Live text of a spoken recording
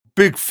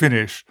Big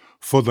Finish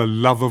for the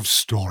love of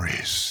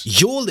stories.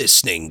 You're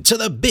listening to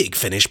the Big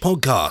Finish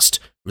podcast.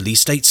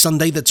 Release date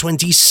Sunday the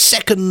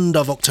 22nd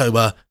of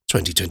October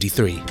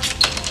 2023.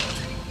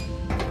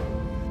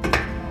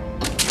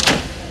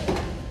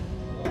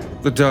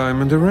 The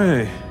diamond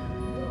array.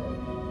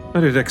 I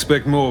did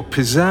expect more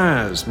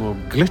pizzazz, more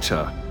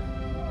glitter.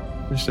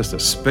 It's just a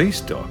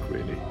space dock,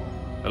 really.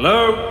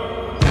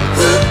 Hello?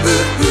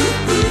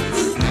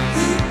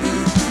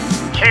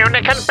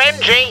 Tunic and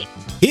Benji.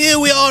 Here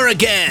we are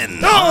again.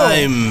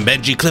 I'm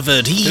Benji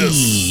Clifford.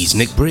 He's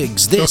Nick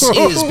Briggs. This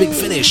is Big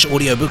Finish,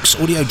 audiobooks,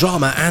 audio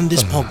drama, and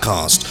this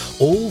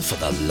podcast, all for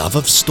the love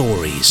of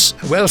stories.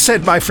 Well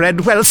said, my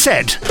friend, well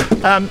said.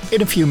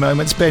 In a few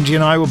moments, Benji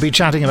and I will be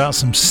chatting about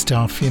some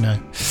stuff, you know.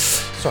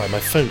 Sorry,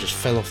 my phone just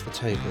fell off the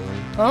table.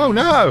 Oh,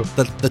 no.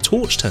 The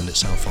torch turned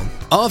itself on.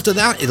 After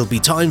that, it'll be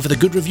time for the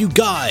Good Review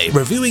Guy,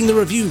 reviewing the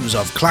reviews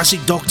of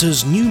Classic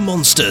Doctor's New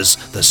Monsters,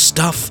 The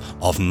Stuff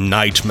of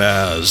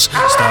Nightmares,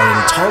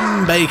 starring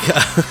Tom Baker,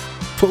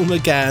 Paul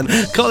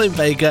McGann, Colin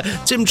Baker,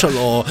 Tim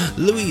Treloar,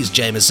 Louise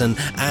Jameson,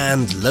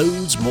 and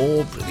loads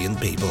more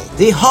brilliant people.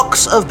 The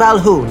Hawks of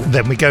Balhoun.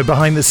 Then we go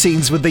behind the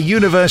scenes with the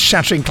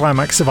universe-shattering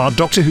climax of our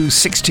Doctor Who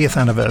 60th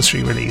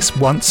anniversary release,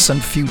 Once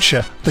and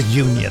Future, The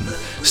Union,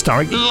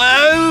 starring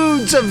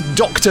loads of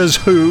Doctors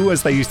Who,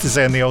 as they used to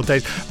say in the old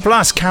days,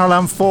 plus Carol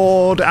Ann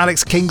Ford,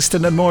 Alex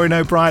Kingston and Maureen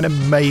O'Brien.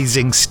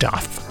 Amazing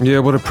stuff. Yeah,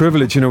 what a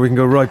privilege. You know, we can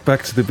go right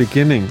back to the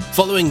beginning.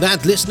 Following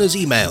that, listeners'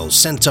 emails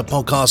sent to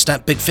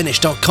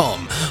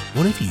podcast@bigfinish.com.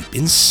 What have you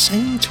been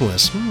saying to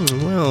us?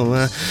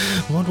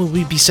 What will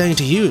we be saying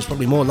to you? It's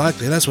probably more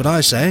likely, that's what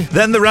I say.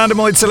 Then the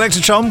Randomoid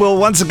Selectatron will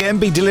once again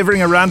be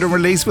delivering a random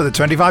release with a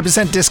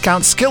 25%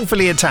 discount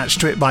skillfully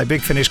attached to it by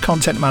Big Finish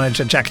content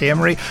manager Jackie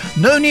Emery.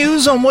 No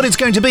news on what it's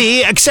going to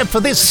be, except for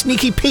this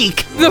sneaky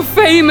peek. The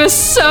famous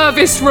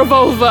service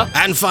revolver.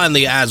 And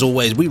finally, as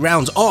always, we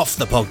round off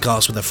the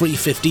podcast with a free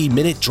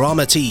 15-minute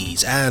drama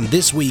tease. And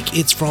this week,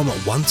 it's from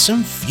Once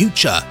and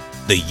Future,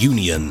 The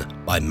Union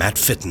by Matt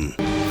Fitton.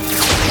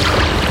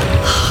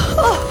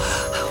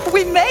 Oh,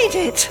 we made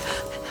it.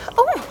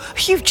 Oh,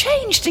 you've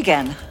changed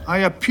again. I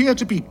appear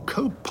to be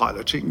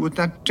co-piloting with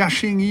that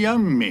dashing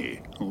young me,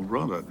 or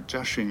rather,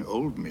 dashing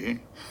old me.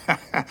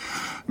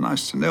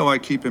 Nice to know I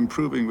keep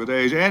improving with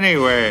age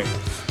anyway.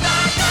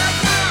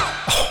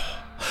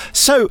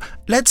 So,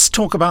 let's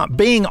talk about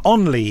being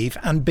on leave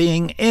and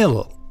being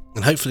ill.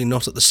 And hopefully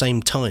not at the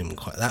same time.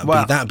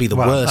 That'd be the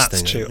worst thing.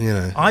 That's true. You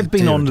know, I've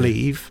been on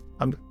leave.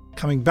 I'm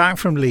coming back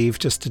from leave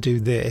just to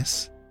do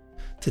this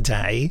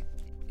today.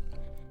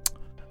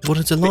 What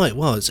a delight.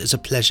 Well, it's a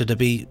pleasure to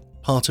be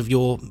part of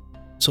your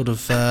sort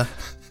of,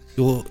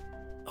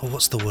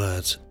 what's the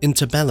word?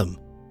 Interbellum.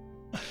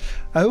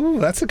 Oh,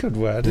 that's a good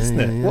word, isn't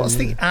it? What's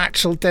the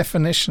actual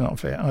definition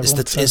of it?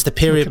 It's the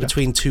period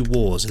between two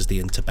wars is the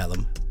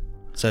interbellum.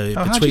 So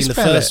between the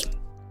first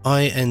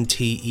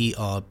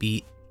Interbellum.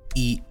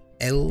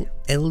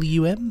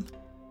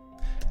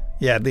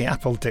 Yeah, the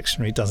Apple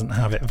Dictionary doesn't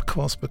have it, of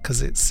course,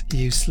 because it's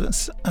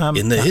useless.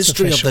 In the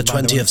history of the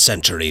 20th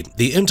century,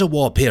 the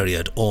interwar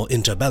period, or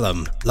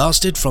interbellum,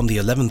 lasted from the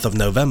 11th of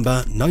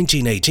November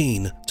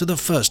 1918 to the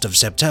 1st of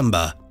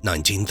September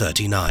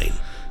 1939.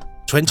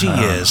 20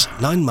 years,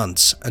 9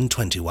 months, and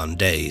 21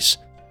 days.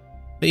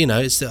 But, you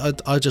know,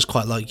 I just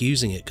quite like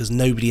using it because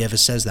nobody ever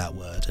says that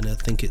word, and I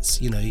think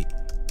it's, you know,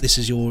 this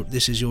is your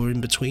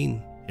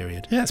in-between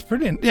period. Yeah, it's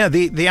brilliant. Yeah,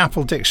 the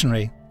Apple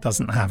Dictionary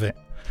doesn't have it.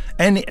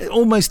 And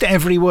almost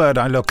every word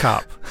I look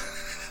up,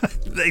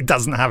 it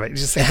doesn't have it.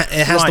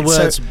 It has the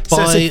words,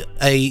 buy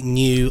a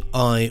new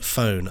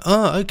iPhone.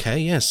 Oh, okay,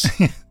 yes.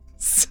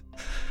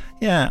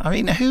 Yeah, I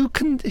mean, who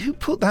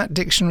put that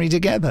dictionary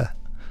together?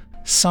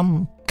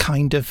 Some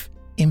kind of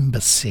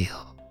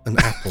imbecile. An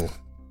apple.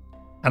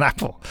 An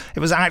apple.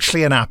 It was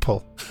actually an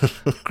apple,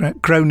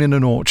 grown in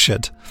an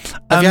orchard.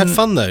 Have you had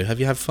fun, though? Have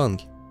you had fun?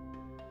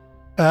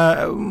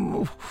 I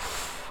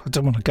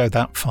don't want to go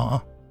that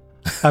far.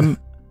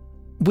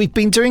 We've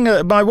been doing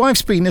my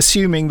wife's been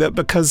assuming that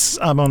because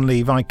I'm on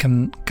leave, I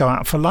can go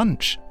out for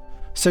lunch.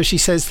 So she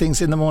says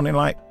things in the morning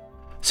like,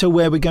 so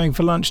where are we going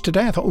for lunch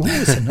today? I thought,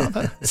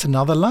 it's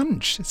another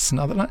lunch. It's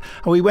another lunch.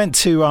 And we went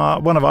to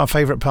one of our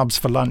favourite pubs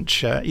for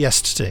lunch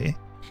yesterday.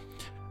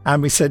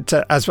 And we said,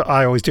 as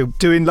I always do,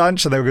 doing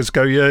lunch. And they were going to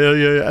go,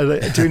 yeah.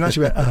 And doing lunch.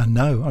 We went,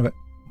 no. I went,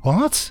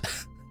 what?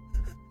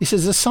 He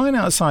says, there's a sign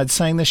outside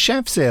saying the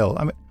chef's ill.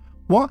 I mean,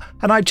 what?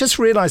 And I just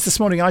realised this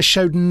morning I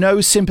showed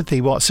no sympathy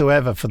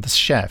whatsoever for the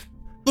chef.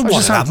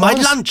 What about my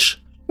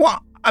lunch?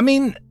 What? I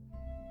mean,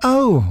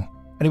 oh.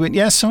 And he went,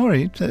 yeah,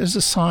 sorry, there's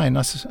a sign.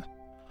 I said,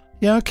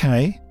 yeah,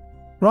 okay.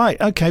 Right,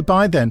 okay,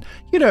 bye then.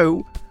 You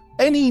know,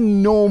 any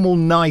normal,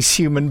 nice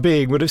human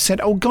being would have said,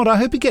 oh, God, I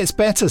hope he gets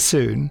better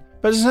soon.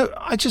 But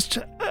I just,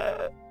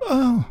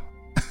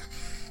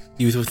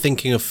 You were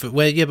thinking of,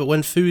 but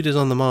when food is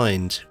on the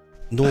mind,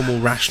 normal,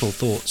 rational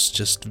thoughts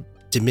just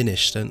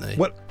diminish, don't they?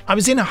 Well, I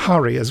was in a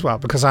hurry as well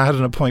because I had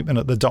an appointment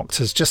at the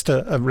doctor's, just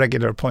a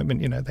regular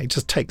appointment. You know, they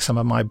just take some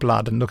of my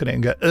blood and look at it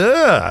and go,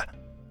 ugh.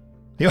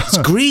 It's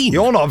green.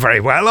 You're not very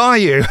well, are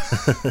you?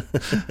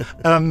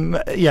 And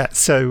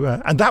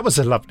that was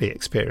a lovely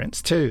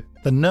experience too.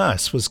 The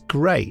nurse was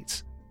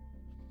great.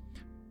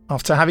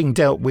 After having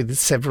dealt with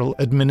several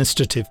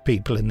administrative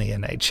people in the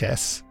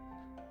NHS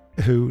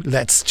who,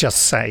 let's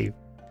just say,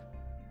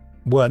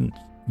 weren't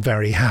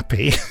very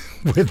happy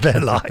with their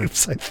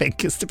lives, I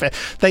think is the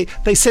best.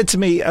 They said to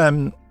me, we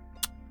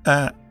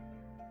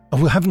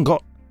haven't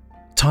got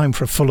time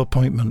for a full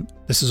appointment.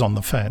 This is on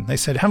the phone. They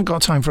said, haven't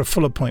got time for a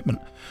full appointment.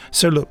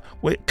 So look,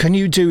 can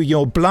you do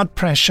your blood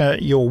pressure,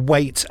 your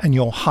weight and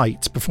your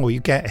height before you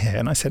get here?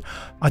 And I said,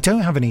 I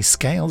don't have any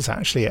scales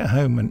actually at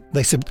home. And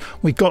they said,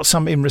 we've got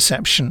some in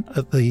reception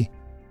at the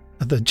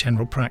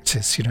general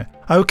practice,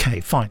 Okay,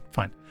 fine.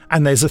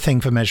 And there's a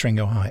thing for measuring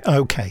your height.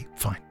 Okay,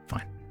 fine,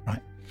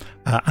 right.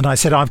 And I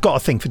said, I've got a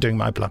thing for doing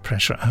my blood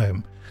pressure at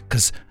home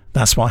because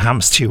that's what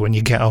happens to you when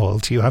you get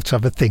old. You have to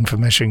have a thing for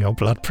measuring your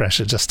blood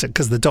pressure just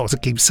because the doctor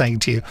keeps saying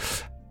to you,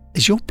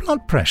 is your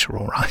blood pressure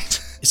all right?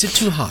 Is it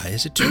too high?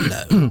 Is it too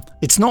low?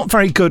 It's not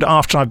very good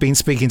after I've been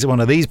speaking to one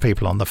of these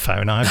people on the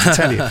phone, I have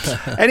to tell you.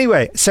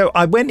 Anyway, so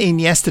I went in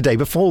yesterday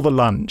before the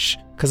lunch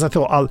because I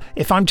thought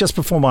if I'm just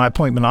before my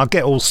appointment, I'll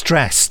get all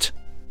stressed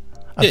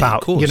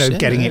about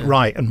getting it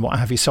right and what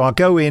have you. So I'll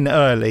go in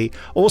early.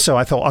 Also,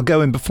 I thought I'll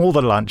go in before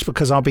the lunch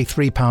because I'll be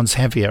 3 pounds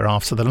heavier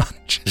after the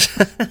lunch.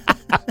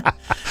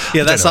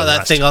 Yeah, that's like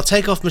that thing. I'll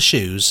take off my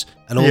shoes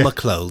and all my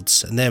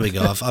clothes, and there we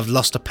go. I've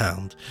lost £1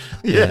 pound.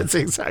 Yes,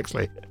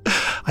 exactly.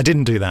 I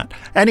didn't do that.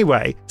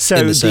 Anyway,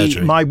 so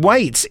my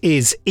weight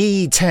is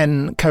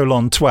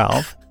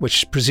E10:12,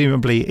 which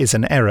presumably is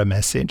an error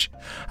message,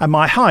 and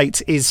my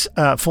height is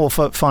 4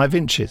 foot 5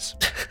 inches.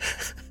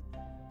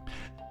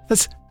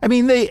 Are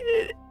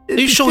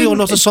you sure you're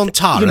not a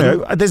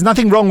Sontaran? There's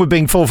nothing wrong with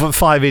being 4 foot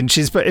 5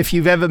 inches, but if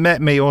you've ever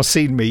met me or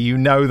seen me, you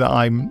know that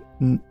I'm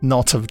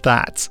not of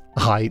that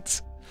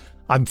height.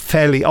 I'm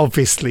fairly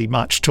obviously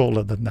much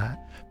taller than that.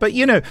 But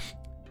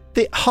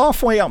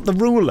halfway up the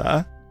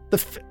ruler,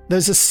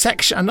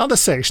 there's another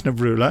section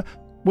of ruler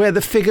where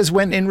the figures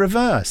went in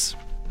reverse.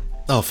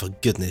 Oh, for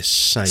goodness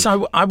sake!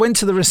 So I went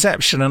to the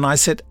reception and I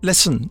said,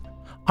 "Listen,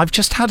 I've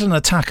just had an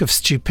attack of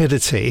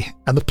stupidity."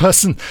 And the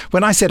person,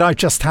 when I said I've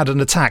just had an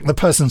attack, the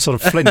person sort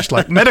of flinched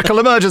like medical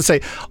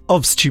emergency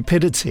of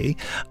stupidity.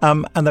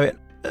 And they went,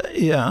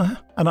 yeah.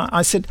 And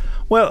I said,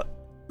 well,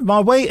 my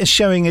weight is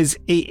showing as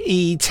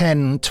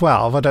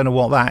E10:12. I don't know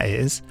what that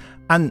is.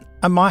 And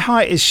my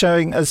height is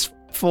showing as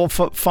 4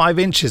 foot 5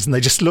 inches. And they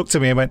just looked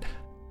at me and went,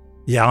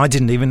 yeah, I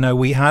didn't even know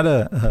we had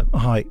a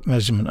height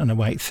measurement and a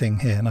weight thing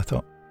here. And I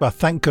thought, well,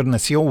 thank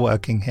goodness you're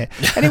working here.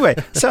 Anyway,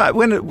 so I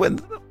went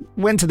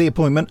to the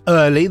appointment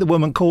early. The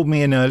woman called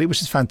me in early,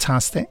 which is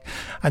fantastic.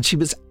 And she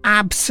was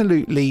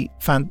absolutely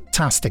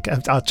fantastic.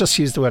 I'll just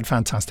use the word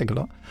fantastic a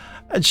lot.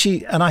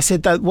 And I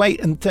said,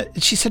 wait. And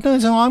she said,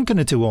 no, I'm going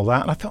to do all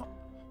that. And I thought,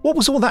 what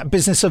was all that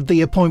business of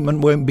the appointment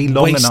won't be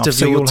long enough,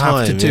 so you'll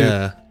have to do.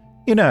 Yeah.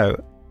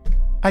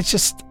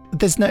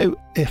 There's no,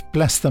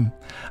 bless them.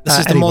 This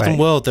is the modern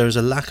world. There is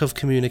a lack of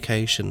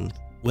communication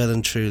well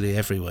and truly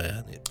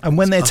everywhere. And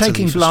when they're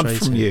taking blood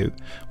from you,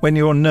 when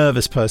you're a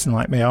nervous person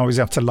like me, I always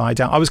have to lie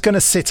down. I was going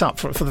to sit up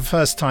for the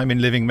first time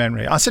in living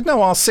memory. I said,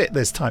 no, I'll sit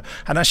this time.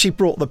 And as she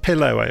brought the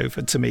pillow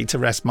over to me to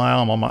rest my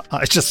arm on my,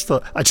 I just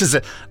said,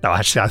 no,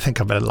 actually, I think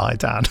I'm going to lie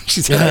down.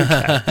 She said,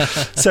 okay.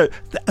 So,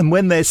 and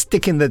when they're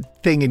sticking the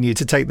thing in you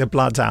to take the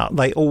blood out,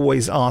 they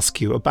always ask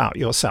you about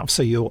yourself.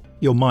 So your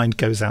mind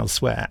goes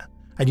elsewhere.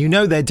 And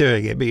they're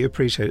doing it, but you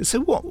appreciate it.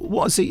 So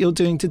what is it you're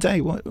doing today?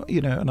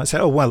 And I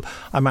said, oh, well,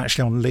 I'm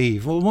actually on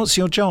leave. Well, what's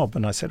your job?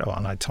 And I said,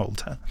 and I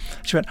told her.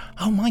 She went,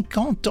 oh, my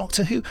God,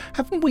 Doctor Who,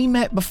 haven't we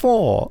met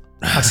before?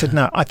 I said,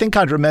 no, I think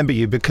I'd remember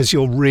you because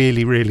you're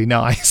really, really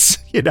nice.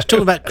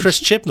 Talking about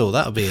Chris Chibnall,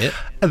 that'll be it.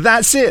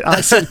 That's it.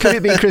 I said, could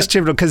it be Chris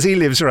Chibnall because he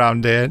lives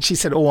around here? And she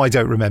said, oh, I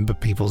don't remember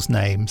people's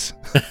names.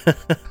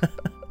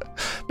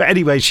 But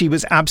anyway, she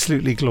was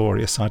absolutely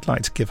glorious. I'd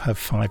like to give her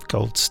 5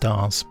 gold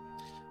stars.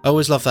 I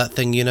always love that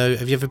thing,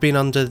 have you ever been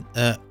under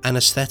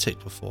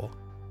anaesthetic before?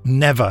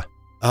 Never.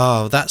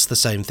 Oh, that's the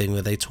same thing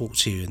where they talk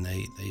to you and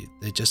they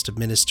just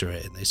administer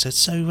it. And they said,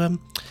 so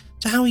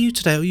how are you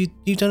today?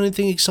 You done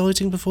anything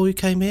exciting before you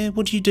came here?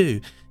 What do you do?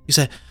 You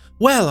say,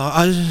 well,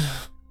 I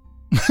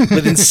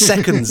within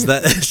seconds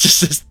that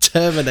just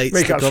terminates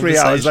the conversation. 3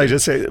 hours later,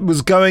 say, it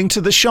was going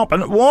to the shop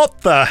and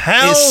what the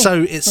hell?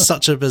 It's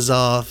such a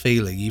bizarre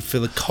feeling. You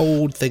feel a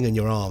cold thing in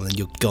your arm and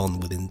you're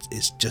gone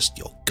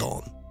you're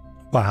gone.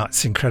 Wow,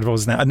 it's incredible,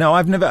 isn't it? No,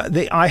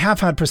 I have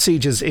had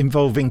procedures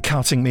involving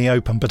cutting me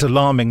open, but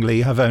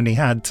alarmingly have only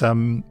had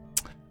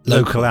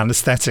local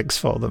anaesthetics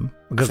for them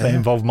because they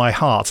involve my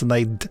heart, and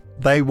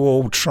they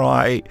will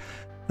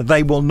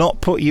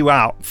not put you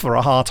out for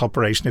a heart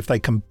operation if they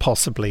can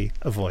possibly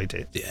avoid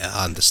it. Yeah,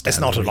 I understand.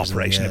 It's not an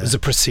operation, it was a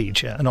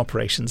procedure. An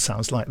operation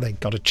sounds like they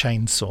got a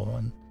chainsaw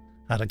and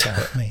had a go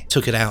at me.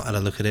 Took it out, had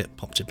a look at it,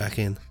 popped it back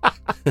in.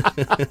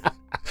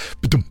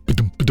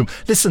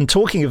 Listen,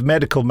 talking of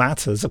medical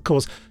matters, of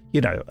course,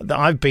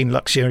 I've been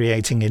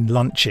luxuriating in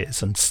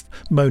lunches and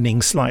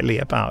moaning slightly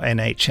about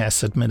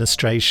NHS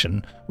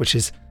administration, which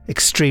is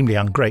extremely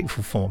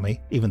ungrateful for me,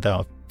 even though,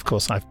 of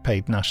course, I've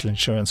paid national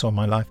insurance all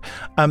my life.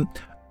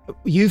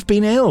 You've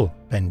been ill,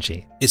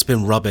 Benji. It's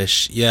been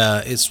rubbish.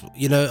 Yeah, it's,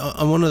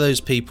 I'm one of those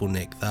people,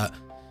 Nick, that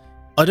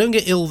I don't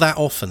get ill that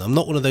often. I'm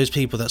not one of those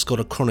people that's got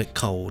a chronic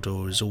cold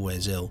or is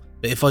always ill.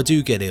 But if I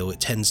do get ill, it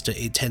tends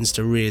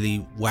to really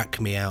whack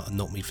me out and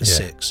knock me for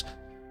six.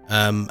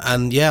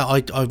 And yeah,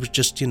 I was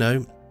just,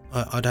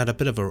 I'd had a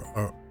bit of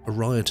a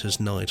riotous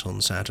night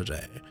on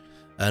Saturday,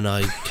 and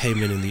I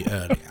came in the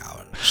early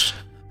hours.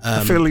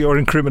 I feel you're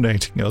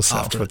incriminating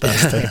yourself with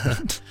that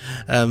statement.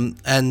 And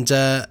then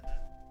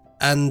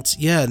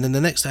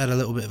the next day I had a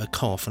little bit of a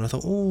cough, and I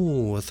thought,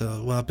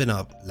 well, I've been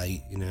up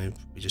late, we're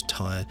just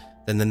tired.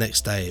 Then the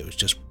next day it was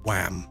just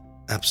wham,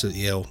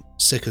 absolutely ill,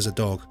 sick as a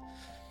dog.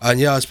 And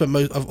yeah, I've spent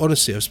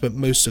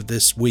most of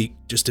this week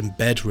just in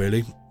bed,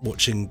 really,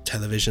 watching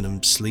television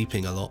and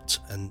sleeping a lot,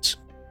 and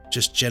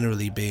just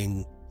generally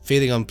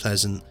feeling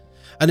unpleasant.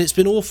 And it's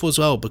been awful as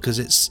well, because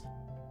it's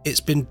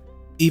been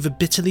either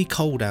bitterly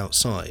cold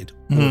outside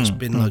or it's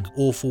been like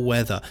awful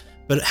weather.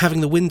 But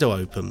having the window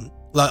open,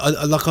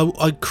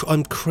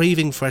 I'm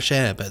craving fresh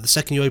air, but the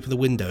second you open the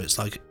window, it's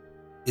like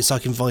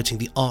inviting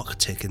the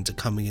Arctic into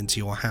coming into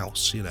your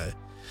house, Yeah.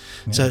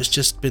 So it's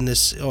just been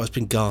it's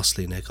been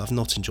ghastly, Nick. I've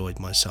not enjoyed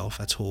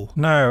myself at all.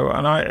 No,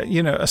 and I,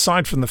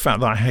 aside from the fact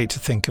that I hate to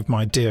think of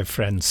my dear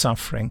friend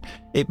suffering,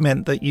 it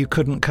meant that you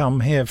couldn't come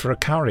here for a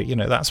curry.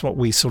 That's what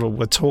we sort of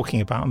were talking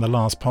about in the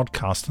last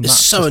podcast. And it's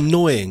so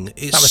annoying. That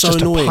was so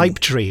just annoying. A pipe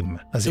dream,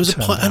 as it was.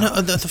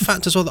 And the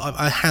fact as well that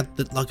I had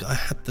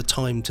the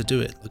time to do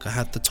it. Like, I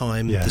had the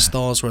time. Yeah. The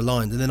stars were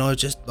aligned, and then I was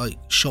just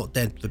shot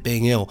dead for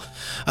being ill.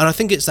 And I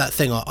think it's that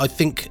thing. I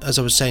think, as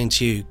I was saying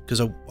to you,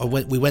 because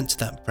we went to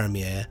that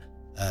premiere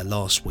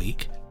last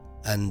week,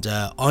 and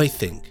I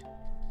think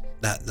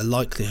that the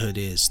likelihood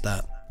is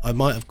that I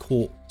might have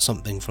caught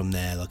something from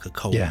there, like a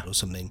cold or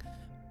something.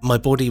 My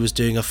body was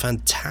doing a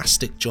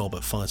fantastic job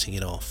at fighting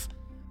it off,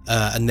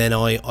 and then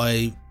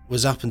I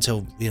was up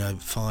until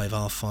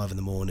half 5 in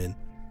the morning,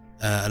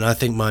 and I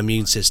think my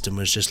immune system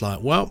was just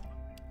like, well,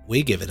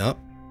 we give it up.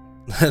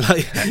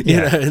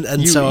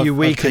 And so you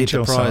weakened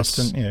yourself,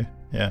 didn't you?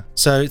 Yeah.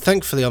 So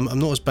thankfully, I'm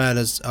not as bad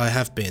as I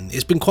have been.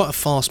 It's been quite a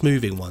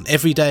fast-moving one.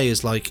 Every day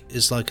is like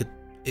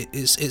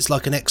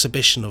an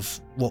exhibition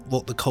of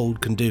what the cold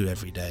can do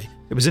every day.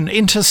 It was an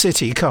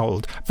intercity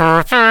cold.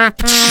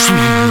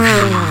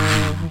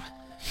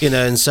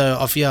 And so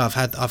I've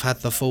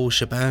had the full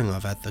shebang.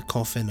 I've had the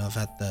coughing. I've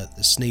had the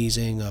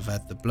sneezing. I've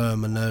had the blowing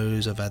my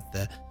nose. I've had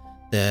the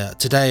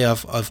today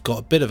I've got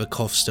a bit of a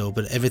cough still,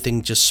 but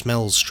everything just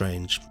smells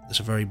strange.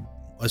 It's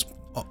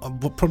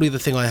probably the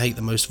thing I hate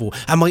the most of all,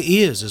 and my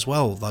ears as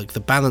well. Like, the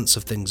balance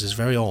of things is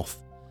very off.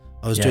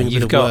 I was doing a bit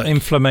of work. You've got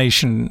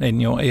inflammation in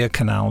your ear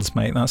canals,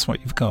 mate. That's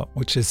what you've got,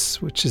 which is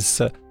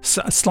a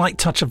slight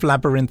touch of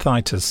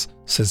labyrinthitis,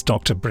 says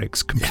Dr.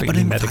 Briggs,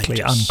 completely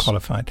medically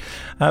unqualified.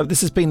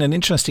 This has been an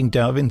interesting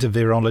delve into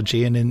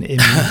virology and in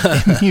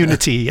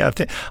immunity.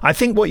 I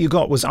think what you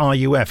got was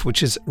RUF,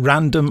 which is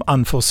random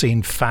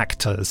unforeseen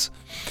factors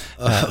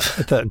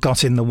that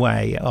got in the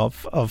way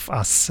of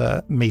us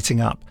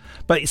meeting up.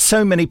 But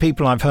so many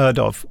people I've heard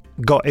of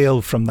got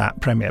ill from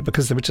that premiere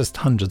because there were just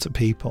hundreds of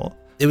people.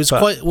 It was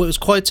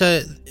quite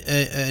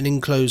an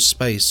enclosed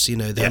space,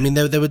 I mean,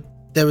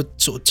 there were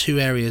sort of two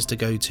areas to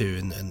go to,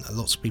 and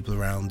lots of people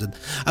around,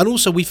 and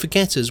also we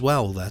forget as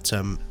well that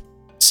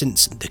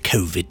since the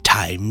COVID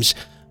times,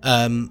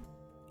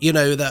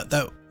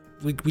 that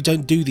we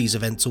don't do these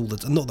events all the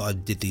time. Not that I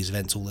did these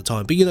events all the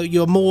time, but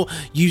you're more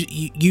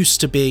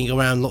used to being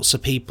around lots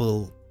of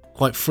people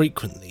quite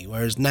frequently,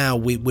 whereas now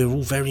we're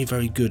all very,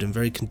 very good and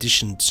very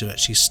conditioned to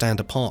actually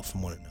stand apart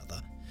from one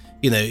another.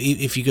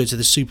 If you go to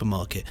the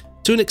supermarket,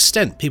 to an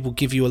extent, people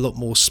give you a lot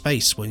more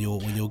space when you're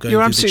going through the checkouts.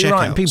 You're absolutely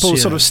right. People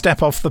sort of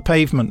step off the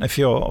pavement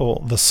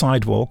or the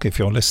sidewalk if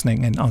you're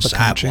listening in other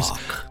countries.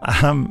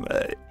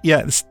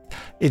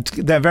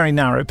 They're very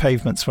narrow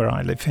pavements where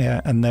I live here,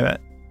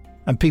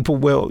 and people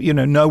will,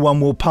 no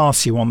one will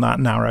pass you on that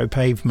narrow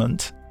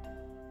pavement.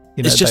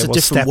 It's just a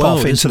different step world,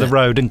 off into the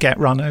road and get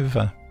run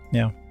over.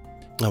 Yeah.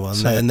 Oh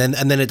well, and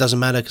then it doesn't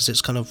matter because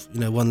it's kind of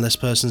one less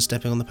person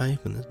stepping on the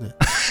pavement, isn't it?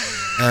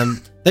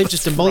 They've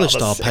just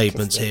demolished our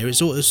pavements here.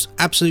 It's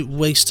absolute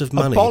waste of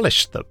money.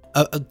 Abolished them.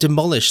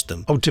 Demolished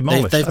them. Oh,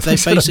 demolished. They've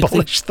basically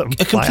abolished them.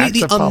 A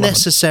completely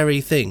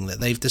unnecessary thing that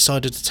they've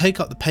decided to take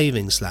up the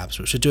paving slabs,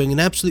 which are doing an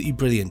absolutely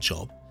brilliant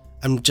job,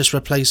 and just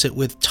replace it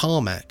with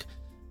tarmac,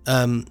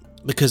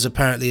 because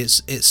apparently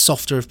it's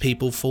softer if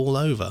people fall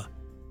over.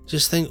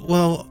 Just think,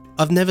 well,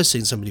 I've never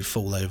seen somebody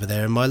fall over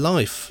there in my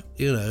life.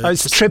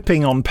 It's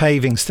tripping on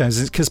paving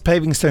stones because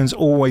paving stones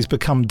always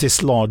become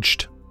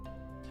dislodged.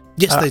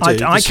 Yes, they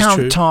do. I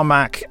count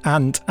tarmac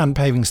and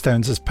paving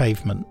stones as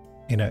pavement.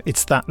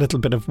 It's that little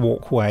bit of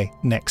walkway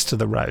next to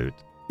the road.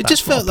 It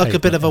just felt like a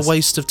bit of a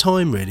waste of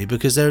time, really,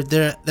 because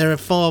they're a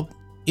far.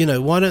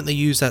 Why don't they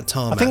use that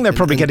tarmac? I think they're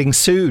probably getting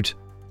sued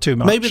too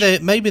much.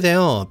 Maybe they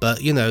are,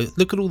 but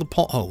look at all the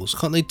potholes.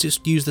 Can't they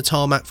just use the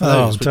tarmac for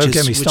those? Don't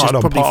get me started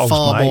on probably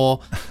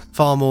potholes,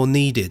 far more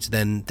needed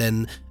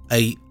than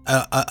a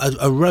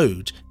a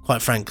road,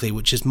 quite frankly,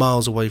 which is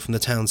miles away from the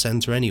town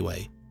centre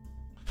anyway.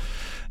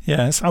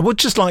 Yes, I would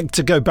just like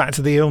to go back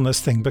to the illness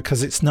thing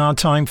because it's now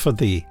time for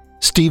the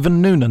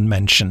Stephen Noonan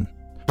mention.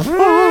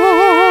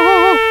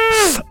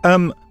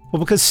 Well,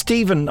 because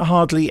Stephen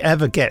hardly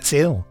ever gets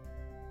ill.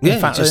 In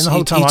fact, in the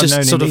whole time I've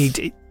known him,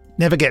 he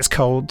never gets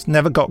cold,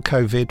 never got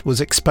COVID, was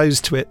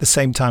exposed to it the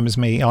same time as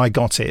me. I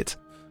got it.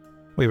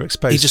 We were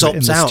exposed to it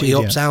in the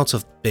studio. He opts out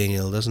of being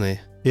ill, doesn't he?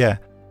 Yeah.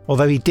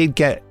 Although he did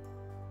get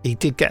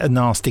a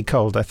nasty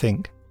cold, I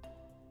think,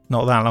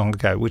 not that long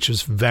ago, which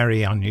was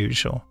very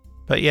unusual.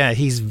 But yeah,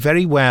 he's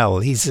very well.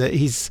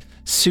 He's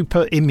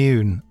super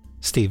immune,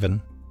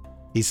 Stephen.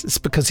 It's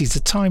because he's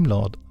a Time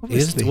Lord. He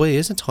is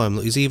a Time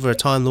Lord. He's either a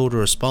Time Lord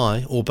or a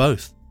spy, or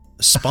both.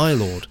 A Spy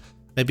Lord.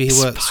 Maybe he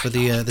works for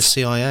the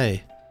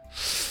CIA.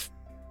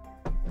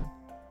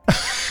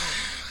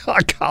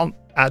 I can't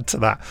add to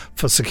that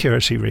for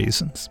security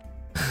reasons.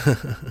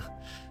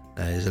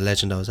 He's a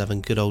legend. I was having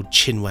a good old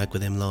chinwag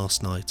with him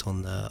last night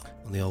on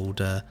the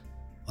old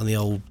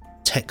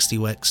texty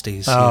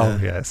wexties. Oh,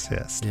 yes.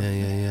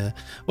 Yeah.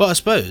 Well, I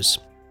suppose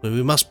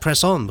we must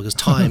press on because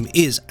time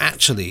is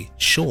actually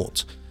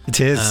short. It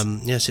is.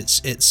 Yes,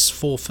 it's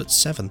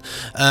 4'7".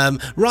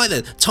 Right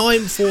then,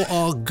 time for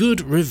our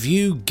good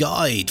review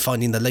guide,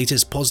 finding the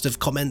latest positive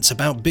comments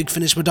about Big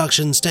Finish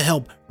Productions to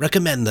help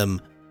recommend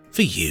them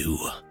for you.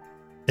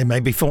 It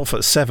may be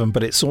 4'7",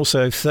 but it's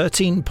also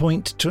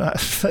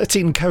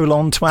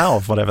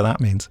 13:12, whatever that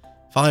means.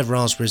 5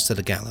 raspberries to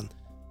the gallon.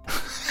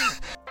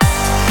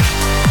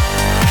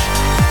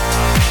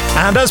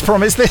 And as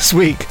promised this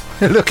week,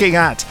 we're looking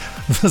at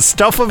The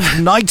Stuff of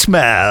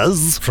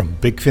Nightmares from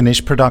Big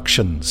Finish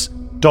Productions.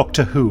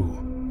 Doctor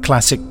Who,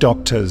 Classic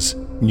Doctors,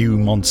 New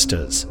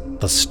Monsters.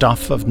 The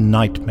Stuff of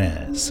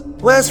Nightmares.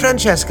 Where's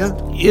Francesca?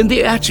 In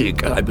the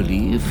attic, I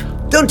believe.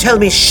 Don't tell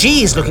me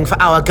she's looking for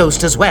our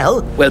ghost as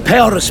well. Well, pay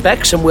our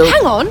respects and we'll...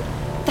 Hang on!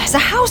 There's a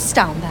house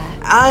down there.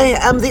 I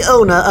am the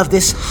owner of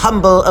this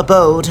humble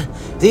abode,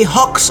 the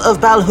Hawks of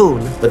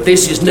Balhoun. But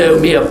this is no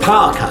mere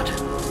power cut.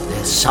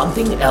 There's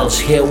something else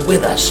here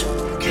with us.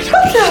 Get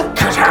out!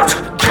 Cut out!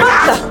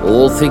 Cut out!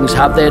 All things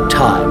have their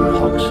time,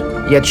 Hawks.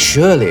 Yet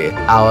surely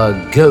our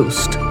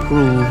ghost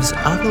proves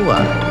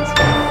otherwise.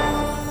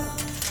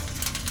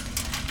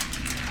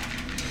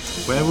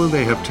 Where will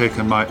they have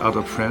taken my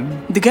other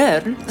friend? The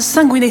girl,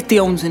 Sanguinetti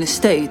owns an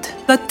estate,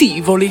 the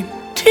Tivoli.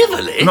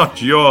 Tivoli?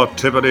 Not your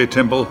Tivoli,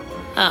 Timble.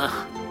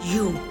 Ah.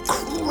 You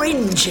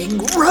cringing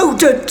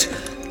rodent!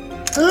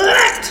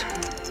 Let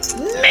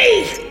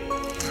me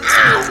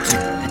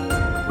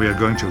out! We are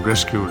going to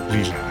rescue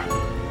Leela.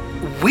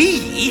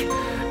 We?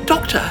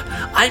 Doctor,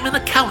 I'm an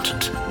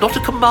accountant, not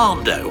a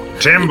commando.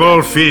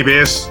 Timble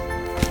Phoebus,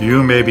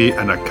 you may be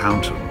an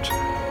accountant,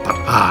 but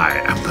I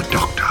am the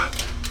doctor.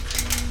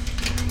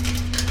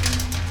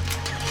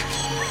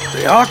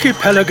 The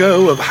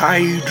archipelago of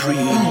High Dream.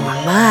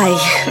 Oh my,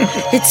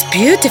 it's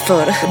beautiful.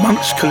 The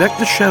monks collect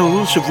the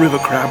shells of river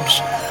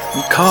crabs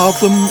and carve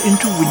them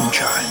into wind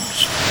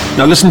chimes.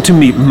 Now listen to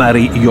me,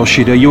 Mari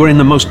Yoshida. You are in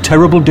the most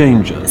terrible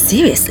danger.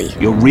 Seriously?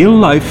 Your real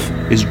life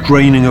is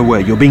draining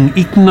away. You're being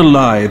eaten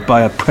alive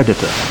by a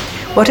predator.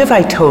 What if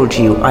I told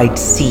you I'd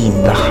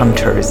seen the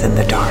hunters in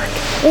the dark?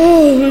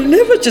 Oh, we'll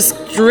never just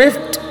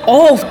drift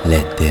off.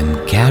 Let them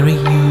carry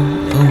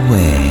you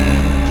away.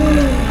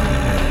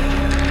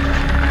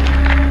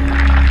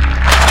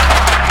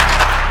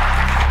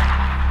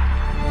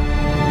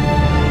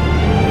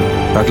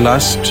 At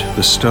last,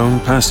 the stone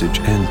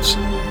passage ends.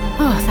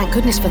 Oh, thank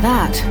goodness for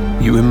that.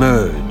 You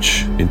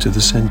emerge into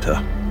the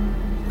center.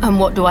 And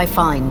what do I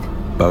find?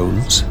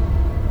 Bones,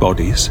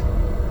 bodies,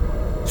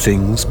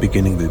 things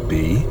beginning with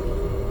B.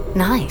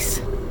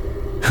 Nice.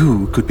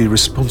 Who could be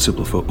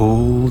responsible for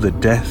all the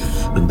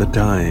death and the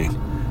dying?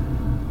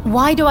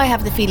 Why do I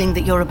have the feeling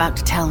that you're about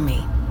to tell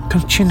me?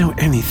 Don't you know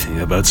anything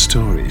about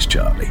stories,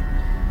 Charlie?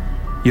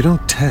 You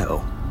don't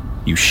tell,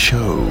 you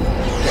show.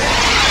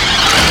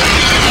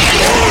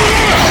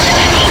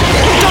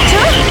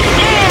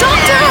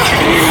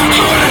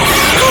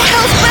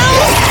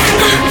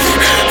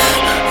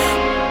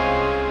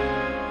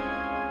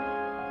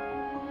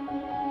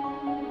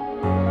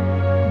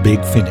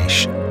 Big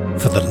Finish,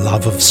 for the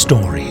love of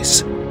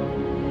stories.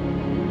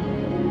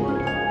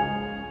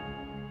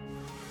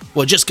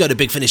 Well, just go to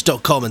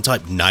bigfinish.com and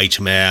type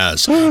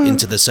nightmares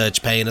into the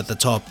search pane at the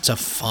top to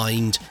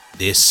find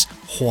this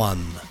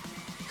one.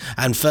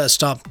 And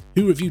first up,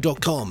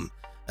 whoreview.com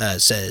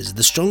says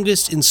the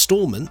strongest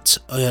installment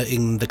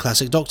in the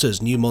Classic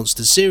Doctors New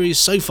Monsters series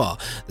so far.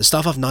 The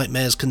Stuff of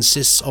Nightmares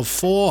consists of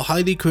 4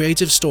 highly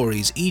creative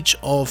stories, each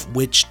of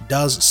which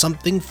does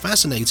something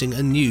fascinating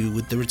and new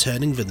with the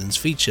returning villains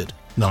featured.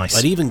 Nice.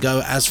 I'd even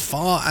go as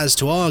far as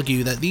to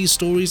argue that these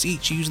stories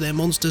each use their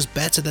monsters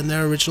better than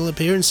their original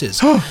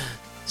appearances.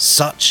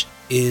 Such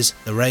is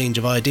the range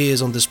of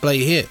ideas on display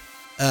here.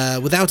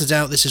 Without a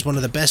doubt, this is one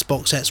of the best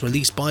box sets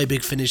released by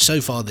Big Finish so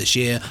far this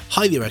year.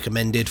 Highly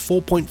recommended.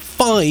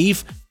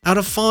 4.5 out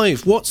of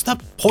 5. What's the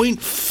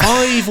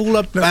 0.5 all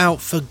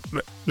about, for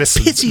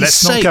Listen, pity's let's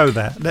sake? not go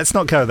there. Let's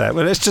not go there.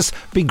 Well, let's just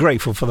be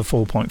grateful for the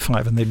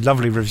 4.5 and the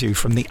lovely review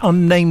from the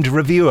unnamed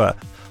reviewer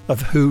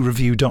of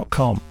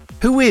WhoReview.com.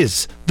 Who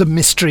is the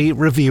mystery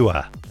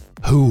reviewer?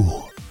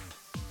 Who?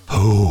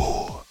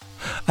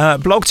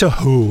 Blog to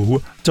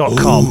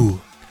who.com. Ooh.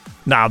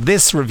 Now,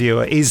 this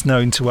reviewer is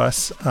known to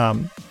us,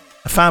 a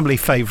family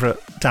favourite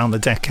down the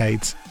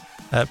decades,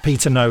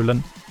 Peter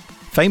Nolan.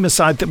 Famous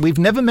side that we've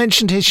never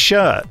mentioned his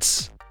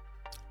shirts.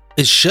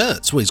 His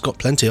shirts? Well, he's got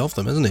plenty of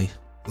them, hasn't he?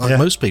 Like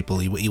most people,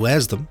 he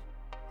wears them.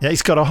 Yeah,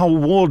 he's got a whole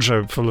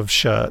wardrobe full of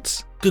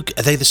shirts. Good.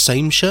 Are they the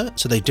same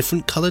shirts? Are they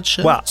different coloured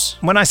shirts? Well,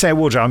 when I say a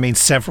wardrobe, I mean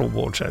several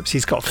wardrobes.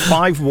 He's got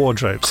 5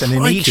 wardrobes, and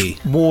in each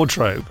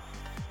wardrobe,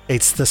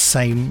 it's the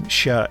same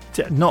shirt.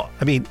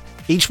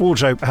 Each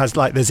wardrobe has,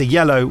 like, there's a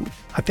yellow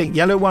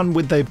one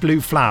with the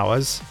blue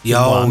flowers.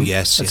 Oh,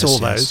 yes. That's all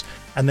those.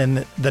 And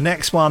then the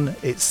next one,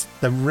 it's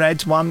the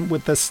red one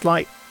with the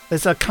slight,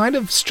 there's a kind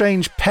of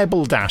strange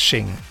pebble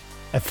dashing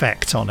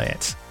effect on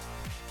it.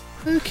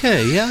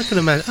 Okay, yeah, I can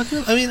imagine. I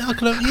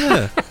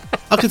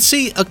could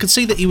see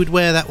that he would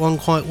wear that one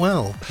quite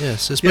well.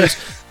 Yes, I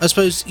suppose,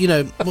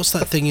 what's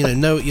that thing?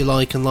 Know what you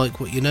like and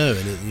like what you know.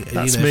 And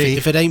That's me.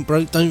 If it ain't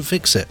broke, don't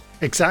fix it.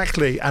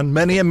 Exactly, and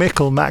many a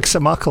mickle makes a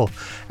muckle.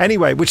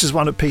 Anyway, which is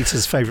one of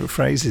Peter's favourite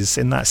phrases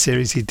in that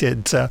series he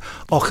did.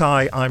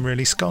 "Okay, I'm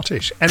really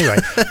Scottish." Anyway,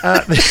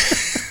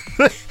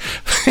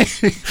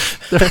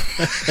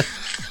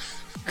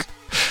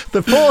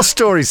 the 4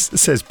 stories,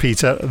 says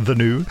Peter, the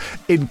new,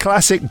 in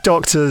classic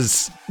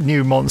Doctor's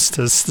New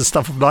Monsters, the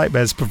Stuff of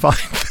Nightmares provide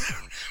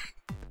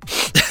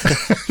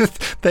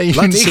their like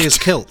unique to see his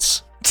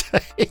kilts.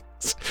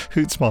 takes,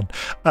 Hootsmon,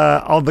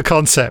 on the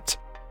concept.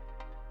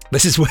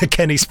 This is where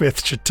Kenny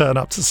Smith should turn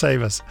up to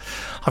save us.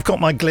 I've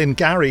got my Glyn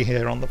Gary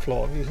here on the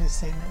floor. Have you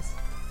seen this?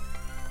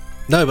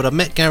 No, but I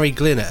met Gary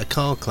Glynn at a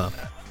car club.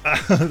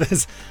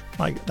 There's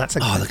that's a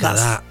look at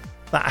that.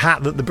 That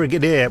hat that the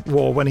Brigadier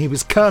wore when he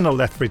was Colonel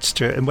Lethbridge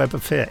Stewart in Web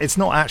of Fear. It's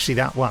not actually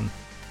that one,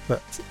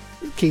 but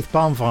Keith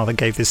Barnfather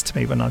gave this to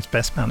me when I was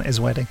best man at his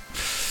wedding.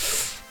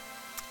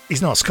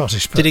 He's not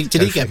Scottish, but did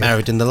he get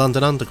married in the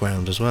London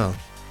Underground as well,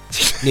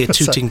 near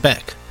Tooting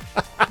Bec?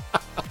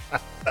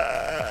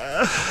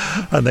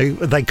 And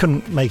they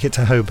couldn't make it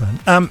to Holborn.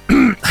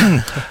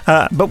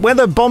 But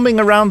whether bombing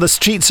around the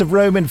streets of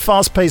Rome in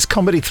fast-paced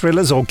comedy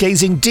thrillers or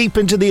gazing deep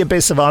into the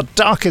abyss of our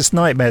darkest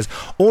nightmares,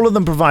 all of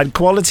them provide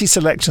quality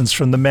selections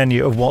from the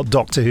menu of what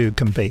Doctor Who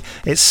can be.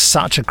 It's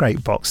such a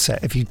great box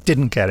set. If you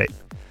didn't get it,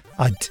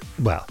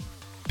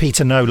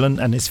 Peter Nolan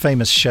and his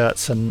famous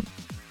shirts and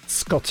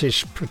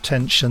Scottish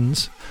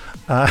pretensions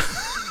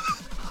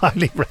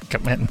highly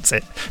recommends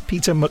it.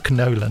 Peter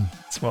McNolan.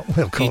 That's what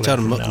we'll call Peter it.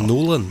 Peter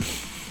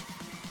McNolan.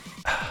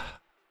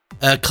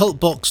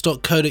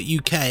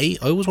 Cultbox.co.uk. I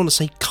always want to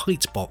say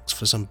kitebox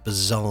for some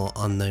bizarre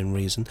unknown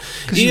reason.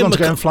 Because you want to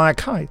go and fly a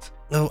kite.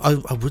 Oh,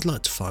 I would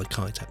like to fly a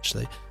kite,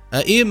 actually.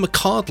 Ian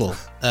McCardle,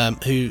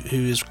 who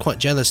is quite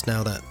jealous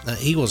now that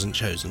he wasn't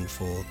chosen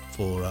for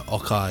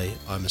Okai,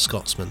 I'm a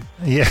Scotsman.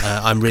 Yeah,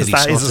 I'm really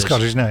that Scottish. Is a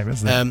Scottish name,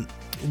 isn't it?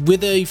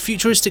 With a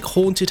futuristic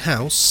haunted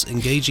house,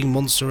 engaging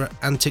monster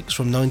antics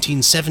from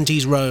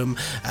 1970s Rome,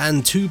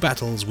 and 2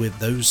 battles with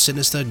those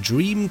sinister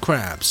dream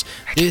crabs,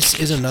 this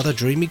is another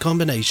dreamy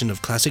combination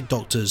of classic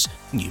Doctors,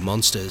 new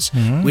monsters.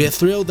 We're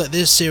thrilled that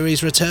this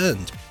series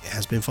returned. It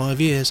has been 5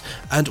 years,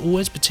 and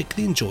always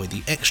particularly enjoy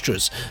the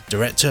extras.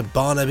 Director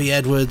Barnaby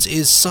Edwards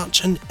is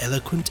such an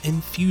eloquent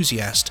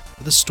enthusiast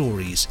for the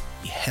stories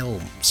he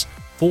helms.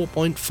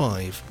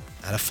 4.5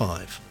 out of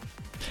 5.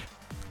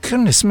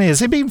 Goodness me,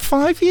 has it been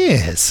 5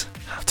 years?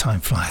 How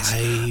time flies.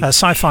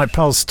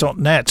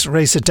 Sci-Fi-Pulse.net.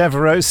 Racer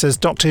Devereaux says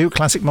Doctor Who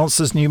Classic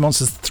Monsters, New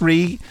Monsters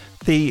 3.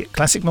 The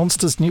Classic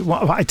Monsters, New...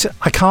 I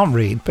can't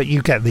read, but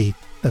you get the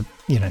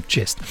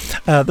gist.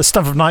 The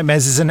Stuff of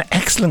Nightmares is an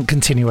excellent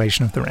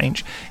continuation of the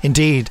range.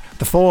 Indeed,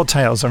 the 4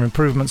 tales are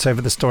improvements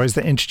over the stories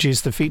that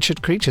introduce the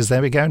featured creatures.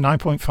 There we go,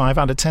 9.5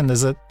 out of 10.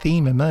 There's a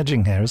theme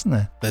emerging here, isn't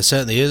there? There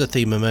certainly is a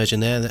theme emerging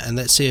there, and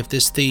let's see if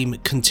this theme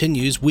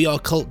continues.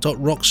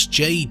 WeAreCult.Rocks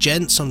J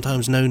Gent,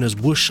 sometimes known as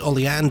Whoosh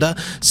Oleander,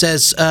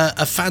 says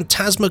a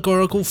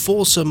phantasmagorical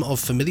foursome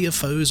of familiar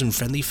foes and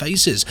friendly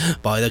faces.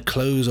 By the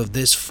close of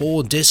this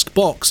 4-disc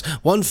box,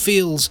 one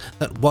feels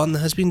that one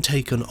has been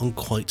taken on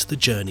quite the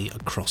journey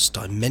across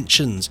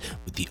dimensions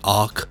with the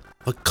arc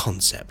of a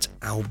concept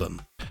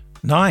album.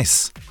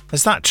 Nice.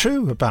 Is that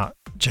true about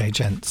J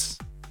Gents?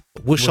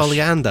 Whoosh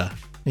Oleander.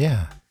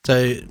 Yeah.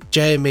 So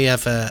Jay and me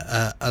have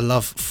a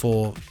love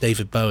for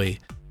David Bowie,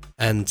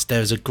 and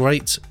there's a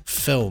great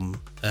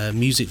film,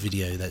 music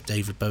video that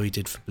David Bowie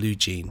did for Blue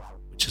Jean,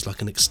 which is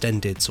like an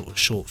extended sort of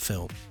short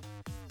film.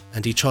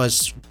 And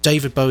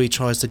David Bowie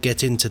tries to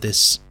get into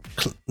this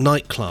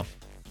nightclub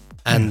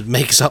and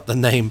makes up the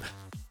name.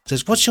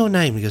 Says, "What's your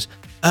name?" He goes,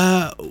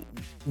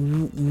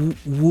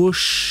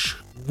 Whoosh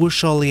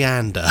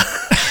Oleander.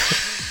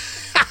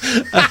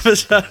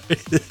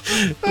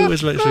 It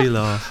always makes me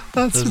laugh.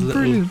 That's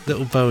brilliant.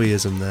 Little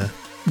Bowieism there.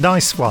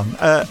 Nice one.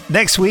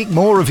 Next week,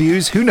 more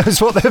reviews. Who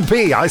knows what they'll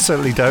be? I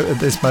certainly don't at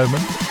this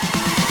moment.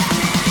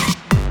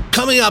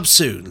 Coming up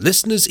soon,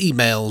 listeners'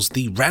 emails,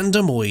 the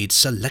Randomoid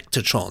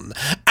Selectatron,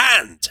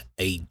 and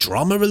a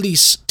drama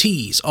release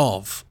tease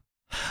of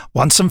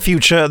Once and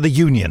Future, The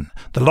Union,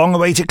 the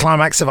long-awaited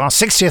climax of our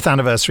 60th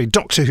anniversary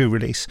Doctor Who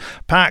release,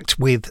 packed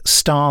with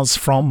stars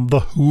from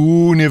the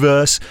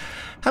Who-universe.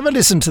 Have a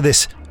listen to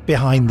this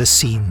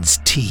behind-the-scenes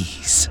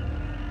tease.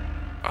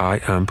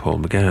 I am Paul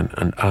McGann,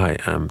 and I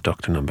am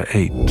Doctor Number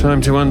 8.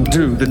 Time to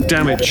undo the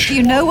damage. Do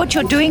you know what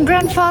you're doing,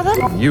 Grandfather?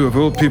 You, of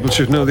all people,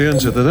 should know the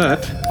answer to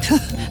that.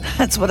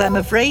 That's what I'm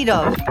afraid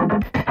of.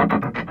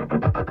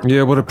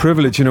 Yeah, what a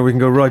privilege. You know, we can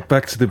go right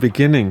back to the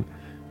beginning.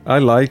 I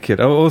like it.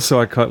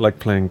 Also, I quite like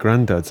playing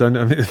granddads. I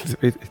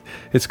mean,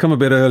 it's come a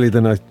bit early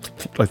than I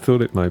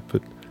thought it might,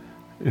 but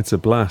it's a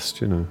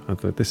blast, you know. I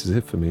thought, this is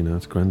it for me now.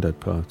 It's granddad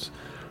parts.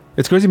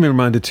 It's great to be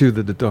reminded, too,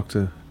 that the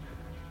Doctor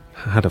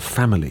has a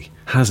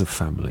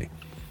family,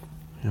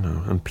 you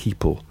know, and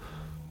people.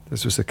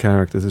 There's just a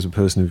character, there's a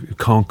person who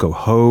can't go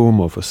home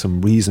or for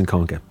some reason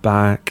can't get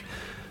back.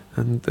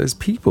 And there's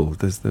people,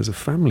 there's a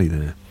family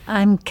there.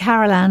 I'm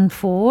Carol Ann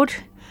Ford,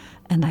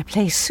 and I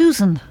play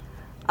Susan.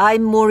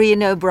 I'm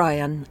Maureen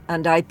O'Brien,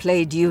 and I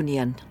played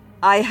Union.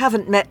 I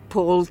haven't met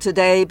Paul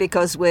today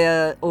because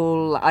we're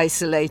all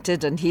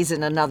isolated and he's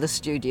in another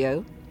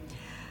studio.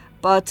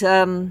 But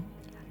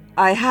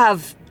I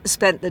have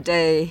spent the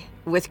day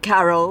with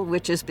Carol,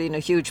 which has been a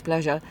huge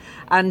pleasure.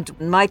 And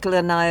Michael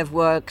and I have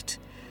worked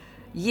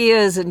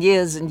years and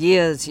years and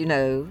years, you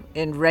know,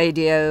 in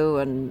radio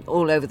and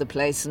all over the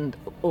place, and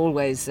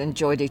always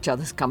enjoyed each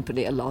other's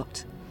company a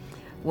lot.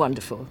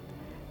 Wonderful.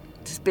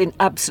 It's been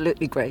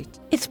absolutely great.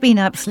 It's been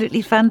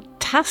absolutely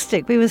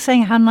fantastic. We were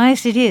saying how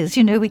nice it is.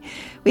 You know,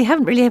 we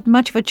haven't really had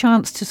much of a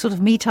chance to sort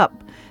of meet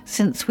up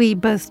since we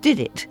both did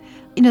it.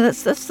 You know,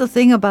 that's the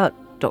thing about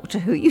Doctor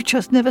Who. You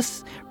just never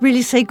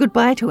really say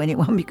goodbye to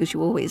anyone because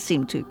you always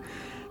seem to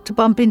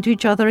bump into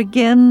each other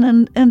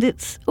again, and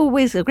it's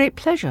always a great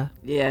pleasure.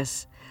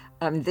 Yes.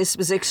 This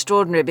was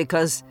extraordinary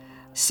because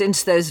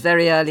since those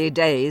very early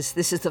days,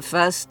 this is the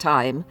first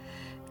time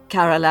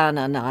Carol Ann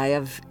and I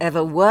have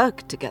ever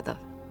worked together.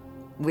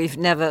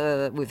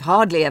 We've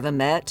hardly ever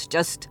met,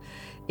 just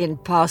in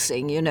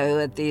passing, you know,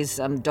 at these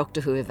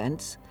Doctor Who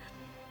events.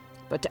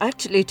 But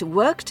actually to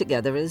work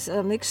together is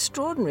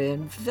extraordinary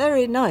and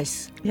very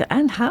nice. Yeah,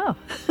 and how?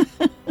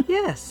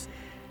 Yes.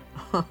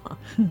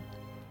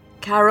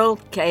 Carol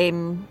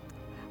came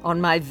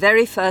on my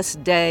very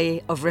first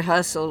day of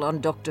rehearsal on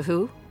Doctor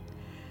Who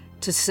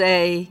to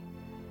say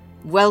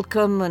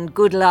welcome and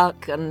good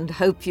luck and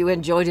hope you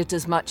enjoyed it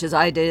as much as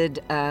I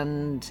did,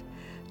 and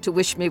to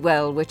wish me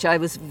well, which I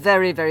was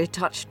very, very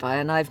touched by,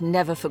 and I've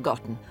never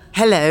forgotten.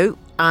 Hello,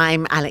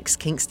 I'm Alex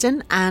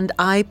Kingston, and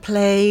I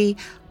play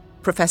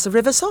Professor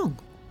River Song.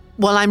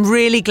 Well, I'm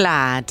really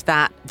glad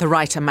that the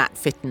writer Matt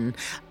Fitton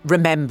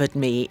remembered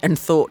me and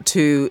thought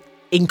to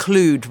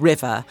include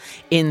River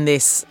in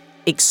this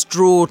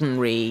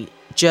extraordinary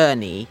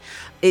journey.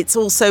 It's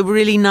also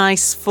really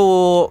nice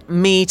for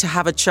me to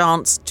have a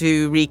chance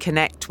to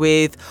reconnect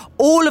with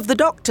all of the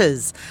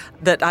doctors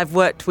that I've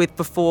worked with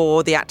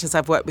before, the actors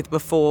I've worked with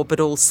before, but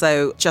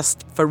also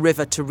just for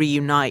River to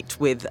reunite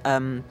with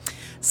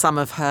some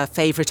of her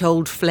favourite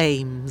old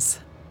flames.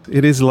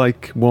 It is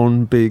like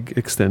one big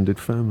extended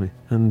family,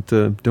 and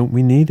don't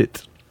we need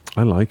it?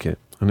 I like it,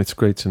 and it's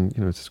great, and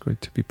you know, it's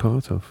great to be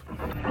part of.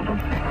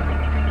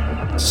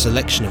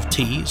 Selection of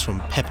teas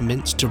from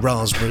peppermint to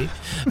raspberry,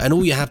 and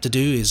all you have to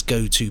do is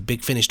go to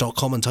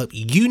bigfinish.com and type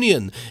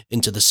Union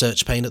into the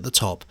search pane at the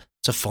top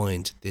to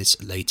find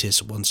this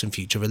latest Once and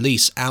Future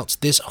release, out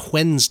this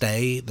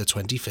Wednesday, the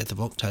 25th of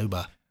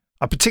October.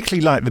 I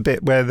particularly like the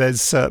bit where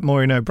there's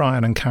Maureen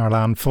O'Brien and Carol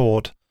Ann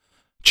Ford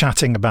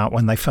chatting about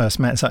when they first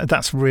met. So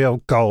that's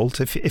real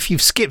gold. If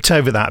you've skipped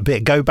over that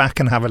bit, go back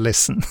and have a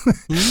listen.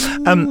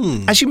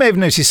 As you may have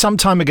noticed, some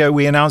time ago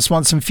we announced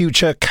Once and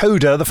Future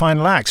Coda, the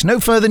final act. No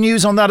further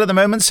news on that at the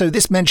moment, so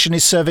this mention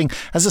is serving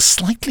as a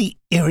slightly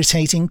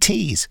irritating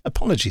tease.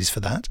 Apologies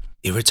for that.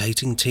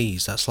 Irritating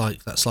tease. That's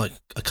like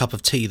a cup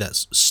of tea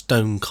that's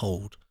stone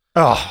cold.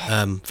 Oh,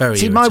 very.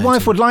 See, irritating. my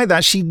wife would like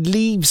that. She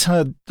leaves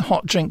her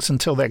hot drinks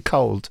until they're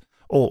cold,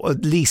 or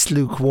at least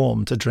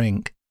lukewarm to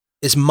drink.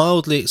 It's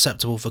mildly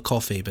acceptable for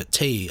coffee, but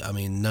tea, I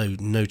mean, no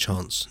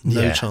chance.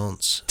 No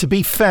chance. To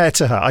be fair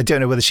to her, I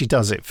don't know whether she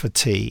does it for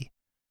tea.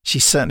 She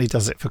certainly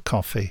does it for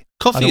coffee.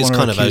 Coffee is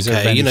kind of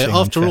okay. You know,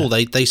 after all,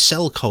 they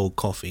sell cold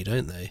coffee,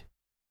 don't they?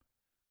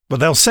 Well,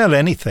 they'll sell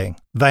anything.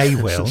 They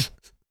will.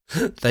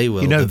 They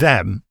will. You know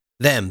them.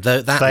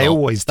 They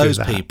always do those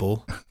that.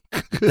 People.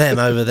 Them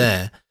over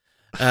there.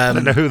 I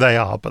don't know who they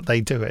are, but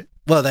they do it.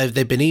 Well,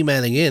 they've been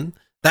emailing in.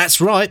 That's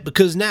right,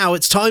 because now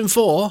it's time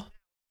for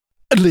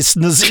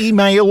listeners'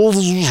 emails.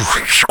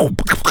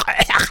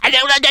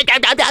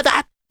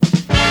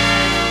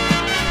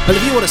 But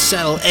if you want to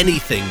sell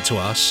anything to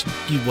us,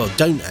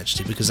 don't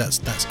actually, because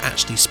that's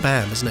actually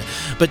spam, isn't it?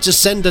 But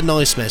just send a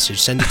nice message.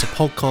 Send it to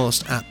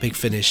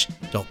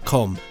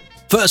podcast@bigfinish.com.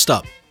 First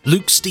up,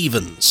 Luke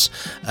Stevens.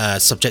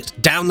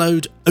 Subject,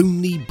 download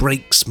only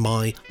breaks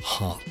my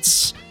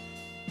hearts.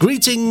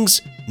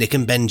 Greetings, Nick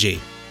and Benji.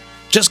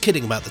 Just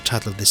kidding about the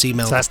title of this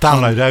email. So that's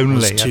download only.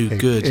 Was too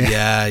good.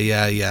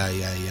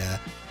 Yeah.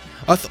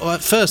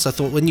 At first, I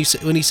thought when he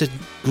said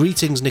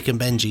greetings, Nick and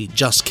Benji,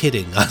 just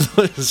kidding. I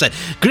thought it was say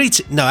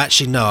No,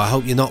 actually, no. I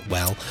hope you're not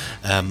well.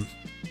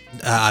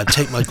 I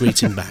take my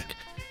greeting back.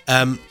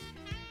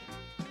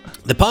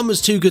 The pun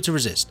was too good to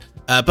resist.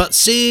 But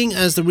seeing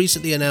as the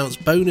recently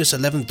announced bonus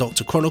 11th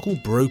Doctor Chronicle,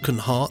 Broken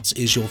Hearts,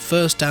 is your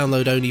first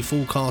download-only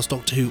full-cast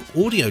Doctor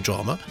Who audio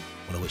drama,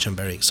 one of which I'm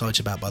very excited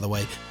about, by the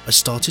way, I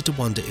started to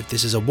wonder if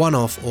this is a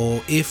one-off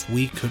or if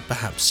we could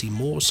perhaps see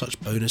more such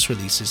bonus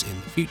releases in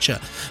the future.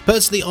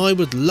 Personally, I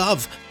would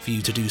love for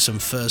you to do some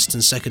first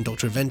and second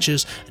Doctor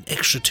adventures. An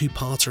extra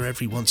two-parter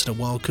every once in a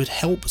while could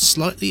help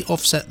slightly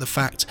offset the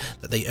fact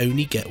that they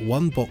only get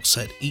one box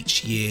set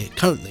each year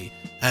currently,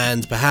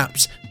 and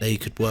perhaps they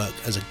could work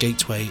as a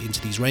gateway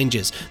into these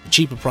ranges. The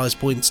cheaper price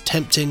points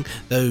tempting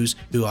those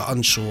who are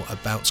unsure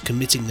about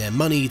committing their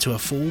money to a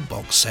full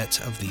box set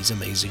of these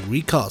amazing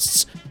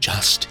recasts.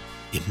 Just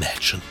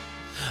imagine.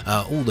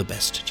 All the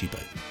best to you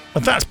both.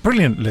 Well, that's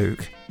brilliant,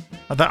 Luke.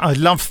 I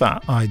love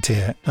that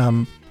idea.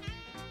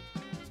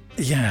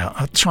 Yeah,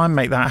 I'll try and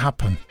make that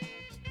happen.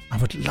 I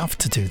would love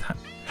to do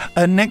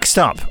that. Next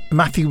up,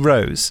 Matthew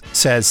Rose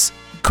says,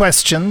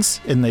 questions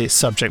in the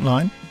subject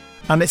line.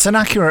 And it's an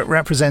accurate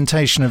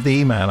representation of the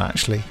email,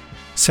 actually.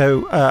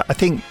 So I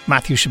think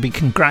Matthew should be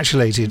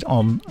congratulated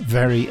on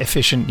very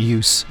efficient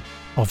use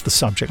of the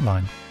subject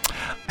line.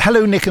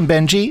 Hello, Nick and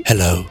Benji.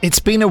 Hello. It's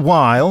been a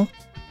while,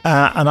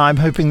 and I'm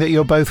hoping that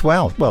you're both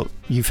well. Well,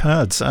 you've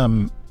heard.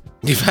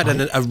 You've had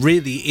a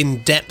really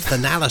in-depth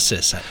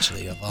analysis,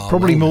 actually, of our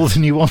probably more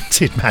than you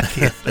wanted,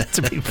 Matthew,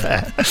 to be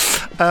fair.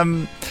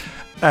 And,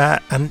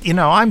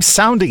 I'm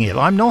sounding ill.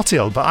 I'm not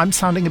ill, but I'm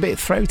sounding a bit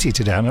throaty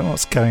today. I don't know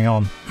what's going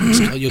on.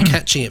 You're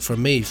catching it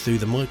from me through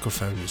the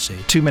microphone, you see.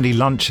 Too many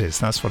lunches,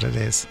 that's what it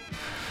is.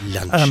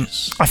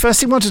 Lunches. I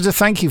firstly wanted to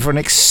thank you for an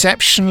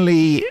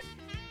exceptionally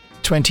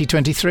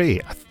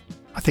 2023.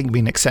 I think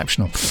been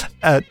exceptional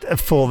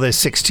for the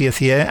 60th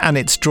year, and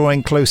it's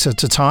drawing closer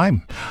to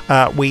time.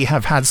 We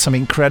have had some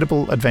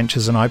incredible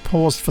adventures, and I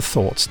paused for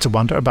thought to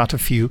wonder about a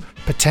few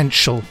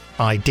potential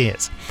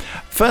ideas.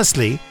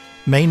 Firstly,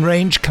 main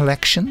range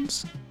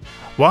collections.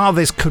 While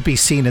this could be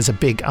seen as a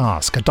big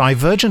ask, a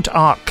Divergent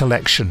Arc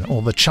collection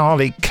or the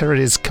Charlie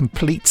Curry's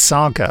complete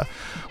saga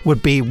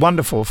would be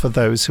wonderful for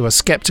those who are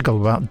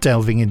sceptical about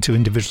delving into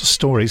individual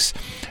stories.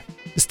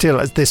 Still,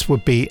 as this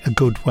would be a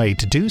good way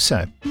to do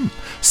so.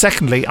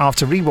 Secondly,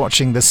 after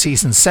rewatching the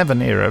season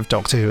 7 era of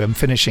Doctor Who and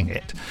finishing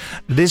it,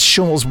 Liz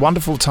Shaw's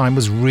wonderful time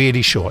was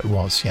really short. It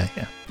was, yeah,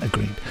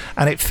 agreed.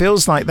 And it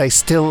feels like they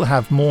still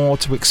have more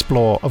to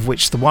explore, of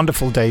which the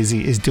wonderful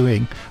Daisy is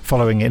doing,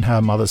 following in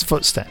her mother's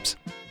footsteps.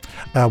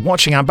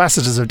 Watching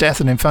Ambassadors of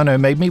Death and Inferno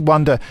made me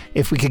wonder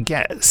if we could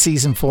get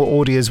season 4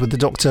 audios with the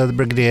Doctor, the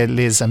Brigadier,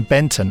 Liz and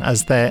Benton,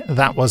 as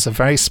that was a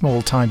very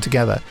small time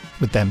together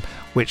with them,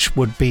 which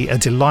would be a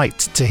delight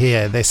to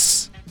hear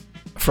this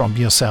from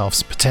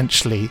yourselves,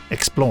 potentially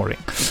exploring.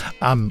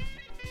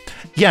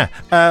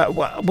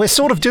 We're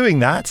sort of doing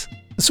that,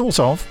 sort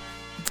of.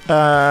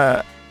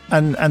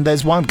 And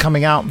there's one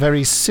coming out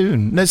very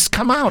soon. It's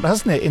come out,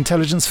 hasn't it?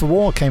 Intelligence for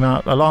War came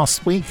out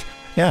last week.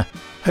 Yeah,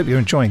 hope you're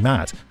enjoying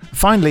that.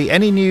 Finally,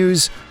 any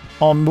news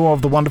on more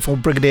of the wonderful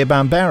Brigadier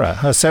Bambera?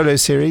 Her solo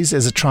series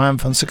is a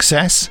triumph and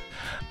success,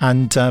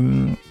 and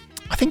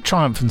I think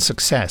triumph and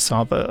success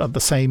are the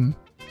same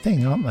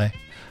thing, aren't they?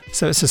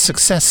 So it's a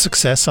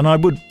success, and I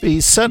would be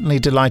certainly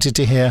delighted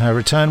to hear her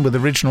return with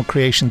original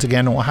creations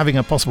again, or having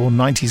a possible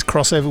 90s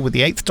crossover with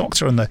the 8th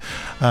Doctor and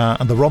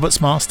the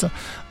Roberts Master.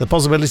 The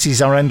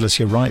possibilities are endless,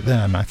 you're right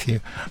there, Matthew,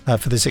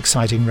 for this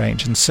exciting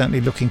range, and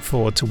certainly looking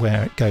forward to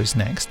where it goes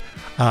next.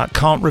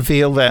 Can't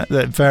reveal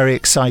that very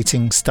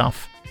exciting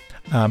stuff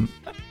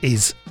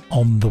is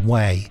on the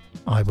way,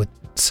 I would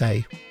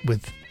say,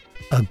 with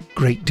a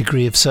great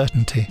degree of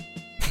certainty,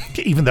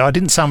 even though I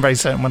didn't sound very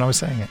certain when I was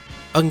saying it.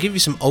 I can give you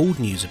some old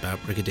news about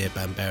Brigadier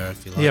Bambera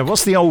if you like. Yeah,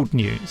 what's the old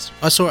news?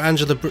 I saw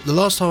Angela... the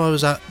last time I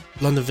was at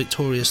London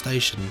Victoria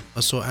Station,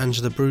 I saw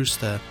Angela Bruce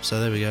there. So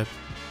there we go.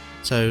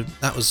 So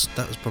that was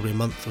probably a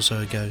month or so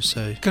ago.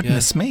 So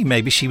goodness me,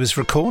 maybe she was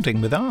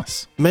recording with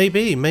us.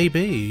 Maybe.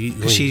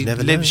 She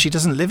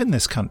doesn't live in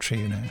this country,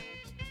 you know.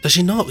 Does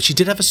she not? She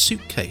did have a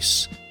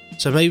suitcase.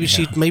 So maybe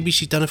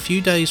she'd done a few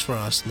days for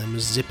us and then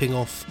was zipping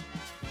off,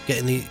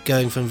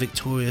 going from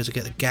Victoria to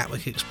get the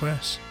Gatwick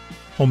Express.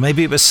 Or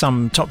maybe it was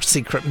some top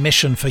secret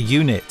mission for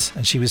UNIT,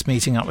 and she was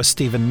meeting up with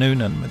Stephen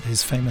Noonan with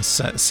his famous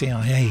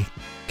CIA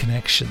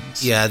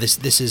connections. Yeah, I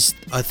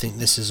think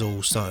this is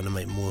all starting to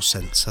make more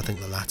sense. I think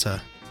the latter.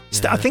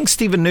 I think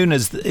Stephen Noonan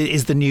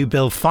is the new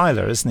Bill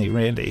Filer, isn't he?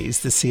 Really,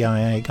 he's the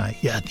CIA guy.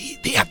 Yeah,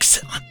 the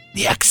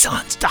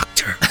excellent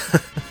Doctor.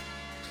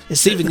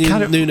 Stephen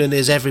Noonan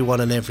is everyone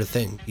and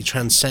everything. He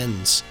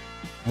transcends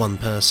one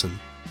person.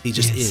 He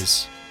just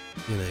is.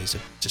 You know, he's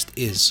just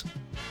is.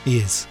 He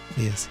is.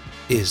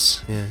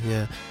 Is,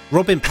 yeah.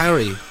 Robin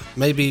Parry,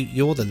 maybe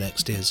you're the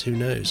next is, who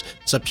knows?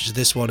 Subject to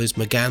this one is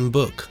McGann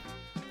Book.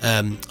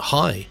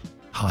 Hi.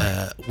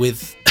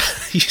 With,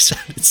 you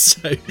sounded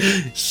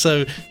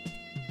so,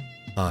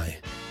 hi.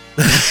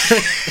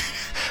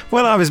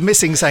 Well, I was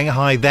missing saying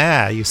hi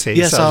there, you see.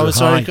 Yes, so I was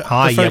very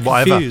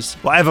whatever. confused.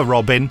 Whatever,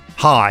 Robin.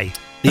 Hi.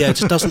 Yeah, it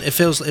just doesn't. It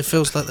feels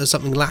like there's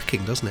something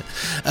lacking, doesn't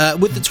it?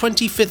 With the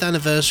 25th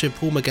anniversary of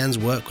Paul McGann's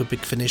work with Big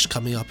Finish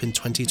coming up in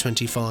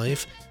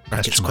 2025,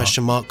 brackets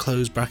question mark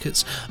close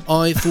brackets,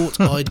 I thought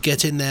I'd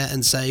get in there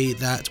and say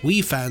that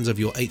we fans of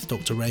your 8th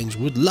Doctor range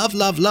would love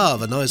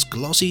a nice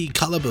glossy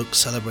colour book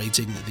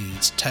celebrating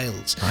these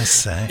tales. I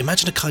say.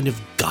 Imagine a kind of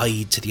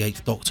guide to the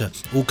 8th Doctor.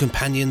 All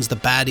companions, the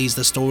baddies,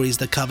 the stories,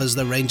 the covers,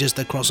 the ranges,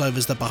 the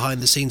crossovers, the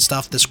behind-the-scenes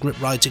stuff, the script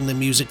writing, the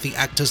music, the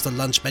actors, the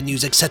lunch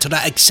menus, etc.,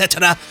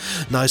 etc.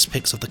 Nice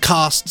pics of the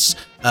casts,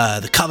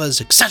 the covers,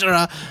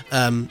 etc.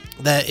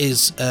 There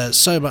is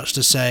so much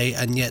to say,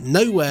 and yet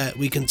nowhere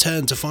we can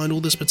turn to find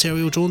all this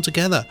material drawn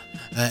together.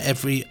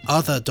 Every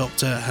other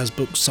Doctor has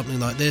booked something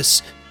like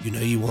this. You know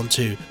you want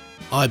to.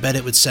 I bet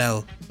it would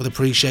sell, with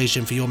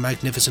appreciation for your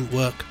magnificent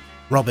work.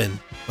 Robin.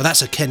 Well,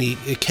 that's a Kenny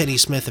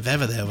Smith if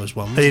ever there was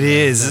one. It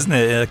is, isn't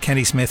it? A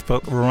Kenny Smith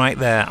book right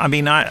there. I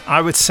mean,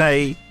 I would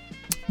say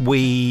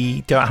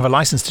we don't have a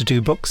license to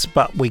do books,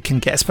 but we can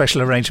get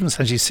special arrangements.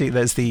 As you see,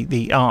 there's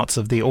the Arts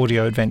of the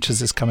Audio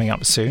Adventures is coming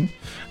up soon,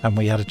 and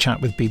we had a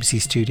chat with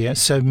BBC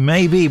Studios, so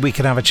maybe we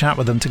could have a chat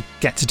with them to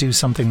get to do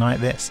something like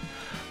this.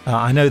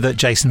 I know that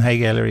Jason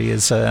Hagellery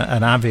is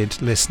an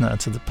avid listener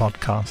to the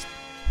podcast.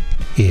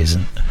 He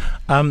isn't.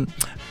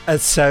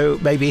 So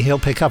maybe he'll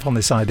pick up on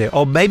this idea,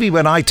 or maybe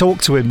when I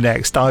talk to him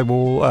next, I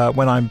will.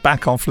 When I'm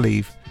back off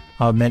leave,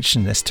 I'll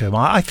mention this to him.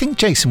 I think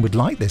Jason would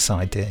like this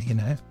idea, you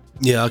know.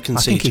 Yeah, I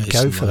think he'd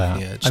go for that.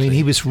 Yeah, I mean,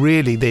 he was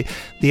really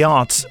the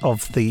Art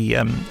of the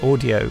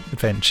Audio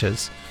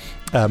Adventures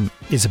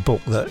is a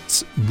book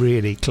that's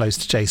really close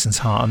to Jason's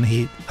heart, and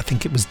I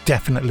think it was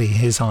definitely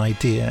his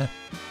idea,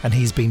 and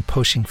he's been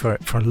pushing for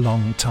it for a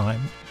long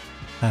time.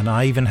 And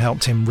I even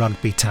helped him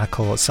rugby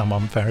tackle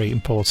someone very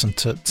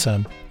important at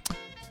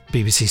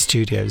BBC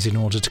Studios in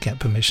order to get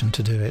permission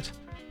to do it.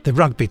 The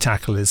rugby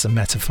tackle is a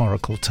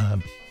metaphorical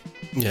term.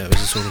 Yeah, it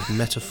was a sort of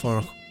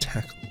metaphorical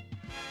tackle.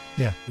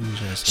 Yeah,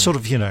 sort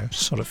of for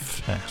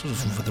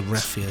the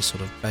raffia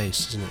sort of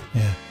base, isn't it?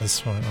 Yeah,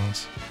 that's what it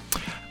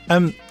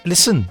was.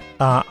 Listen,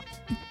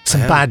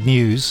 some bad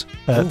news.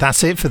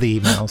 That's it for the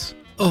emails.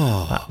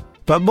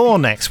 But more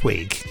next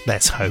week,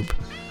 let's hope.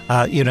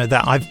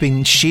 That I've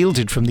been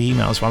shielded from the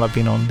emails while I've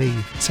been on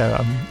leave,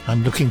 so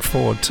I'm looking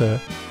forward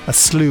to a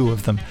slew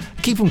of them.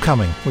 Keep them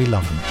coming. We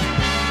love them.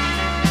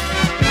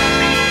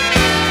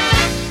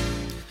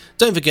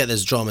 Don't forget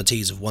there's drama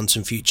tease of Once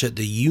and Future,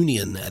 the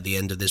Union at the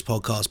end of this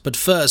podcast. But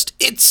first,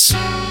 it's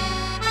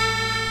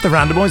the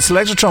Randomoid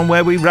Selectron,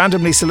 where we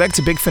randomly select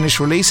a Big Finish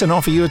release and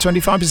offer you a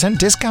 25%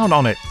 discount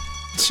on it.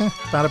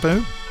 Bada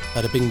boom.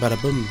 Bada bing,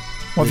 bada boom.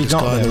 What have you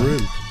got there? In the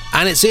room.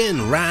 And it's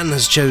in. Ran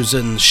has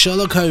chosen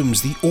Sherlock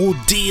Holmes, The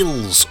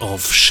Ordeals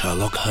of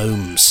Sherlock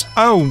Holmes.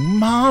 Oh,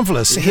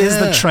 marvellous. Yeah. Here's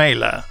the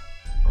trailer.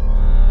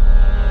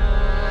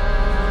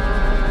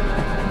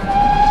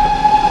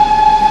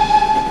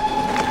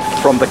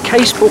 From the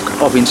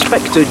casebook of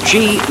Inspector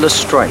G.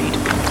 Lestrade,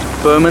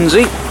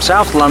 Bermondsey,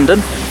 South London,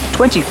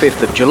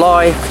 25th of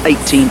July,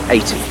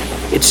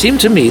 1880. It seemed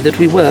to me that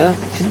we were,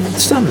 in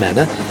some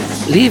manner,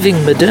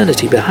 leaving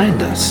modernity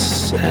behind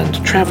us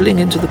and travelling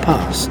into the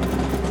past,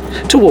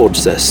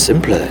 towards a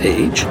simpler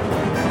age,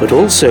 but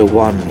also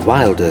one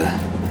wilder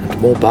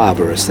and more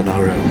barbarous than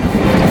our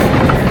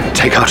own.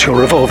 Take out your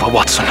revolver,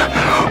 Watson.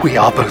 We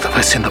are both of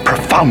us in the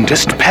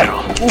profoundest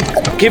peril.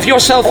 Give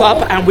yourself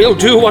up and we'll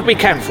do what we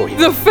can for you.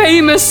 The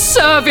famous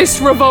service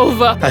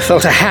revolver. I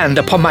felt a hand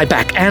upon my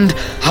back and,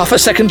 half a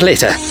second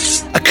later,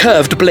 a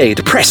curved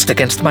blade pressed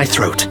against my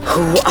throat.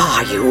 Who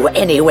are you,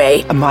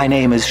 anyway? My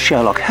name is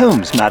Sherlock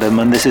Holmes, madam,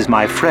 and this is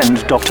my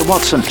friend, Dr.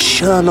 Watson.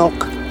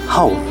 Sherlock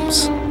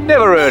Holmes?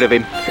 Never heard of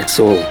him. It's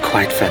all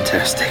quite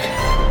fantastic.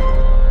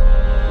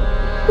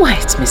 Why,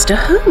 it's Mr.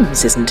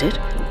 Holmes, isn't it?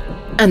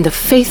 And the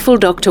faithful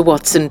Dr.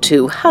 Watson,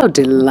 too. How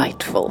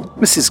delightful.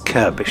 Mrs.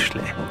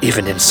 Kirbishley.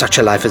 Even in such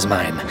a life as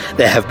mine,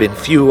 there have been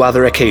few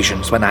other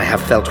occasions when I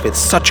have felt with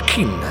such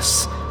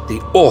keenness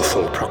the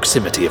awful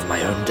proximity of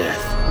my own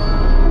death.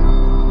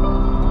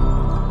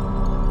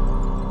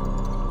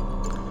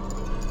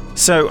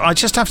 So I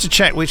just have to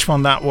check which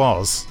one that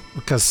was.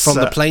 Because from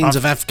the plains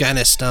of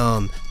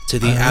Afghanistan to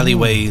the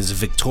alleyways of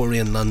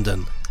Victorian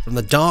London, from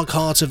the dark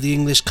heart of the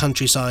English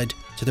countryside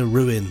to the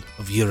ruin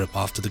of Europe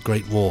after the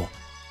Great War.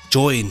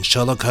 Join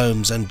Sherlock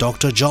Holmes and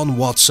Dr. John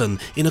Watson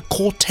in a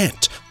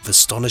quartet of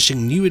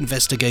astonishing new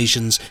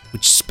investigations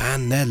which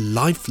span their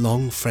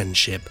lifelong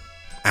friendship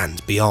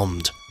and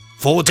beyond.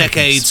 4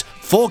 decades,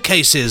 4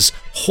 cases,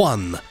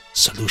 1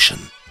 solution.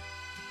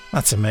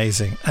 That's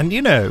amazing. And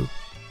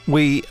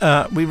we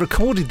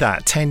recorded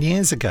that 10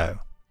 years ago.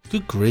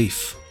 Good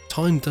grief.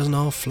 Time doesn't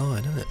half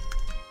fly, does it?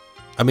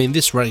 I mean,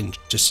 this range,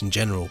 just in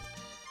general,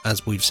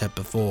 as we've said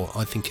before,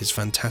 I think is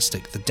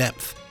fantastic. The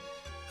depth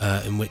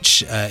in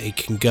which it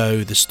can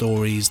go, the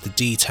stories, the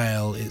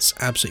detail, it's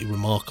absolutely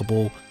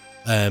remarkable.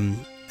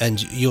 And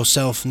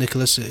yourself,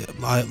 Nicholas,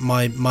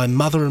 my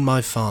mother and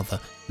my father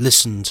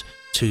listened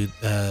to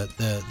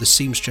the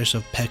seamstress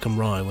of Peckham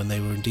Rye when they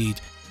were indeed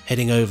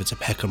heading over to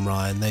Peckham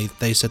Rye, and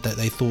they said that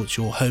they thought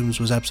your Holmes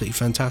was absolutely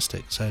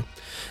fantastic. So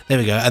there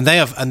we go. And they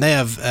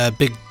have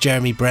big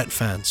Jeremy Brett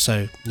fans.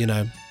 So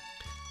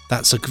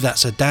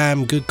that's a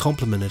damn good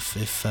compliment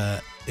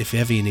if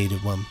ever you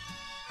needed one.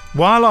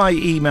 While I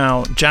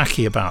email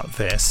Jackie about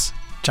this,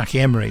 Jackie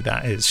Emery,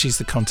 that is, she's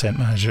the content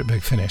manager at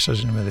Big Finish. I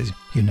don't know whether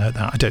you know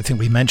that. I don't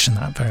think we mention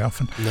that very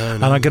often. No.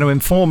 And I'm going to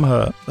inform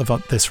her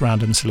about this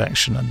random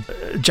selection. And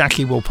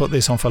Jackie will put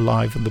this on for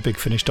live on the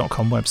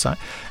bigfinish.com website.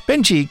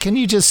 Benji, can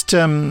you just,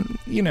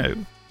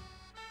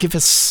 give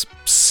us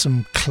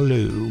some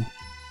clue?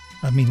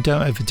 I mean,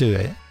 don't overdo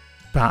it,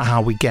 about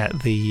how we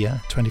get the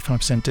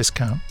 25%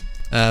 discount.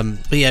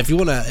 But yeah, if you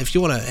wanna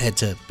head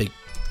to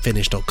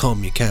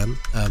bigfinish.com, you can.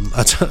 I'm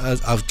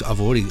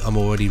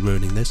already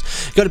ruining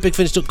this. Go to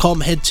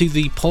bigfinish.com, head to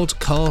the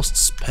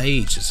podcasts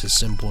page. It's as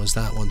simple as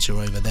that. Once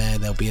you're over there,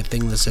 there'll be a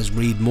thing that says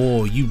read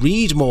more. You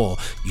read more.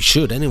 You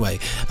should anyway.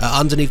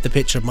 Underneath the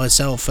picture of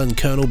myself and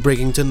Colonel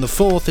Brigington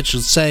IV, it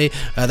should say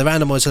the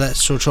randomised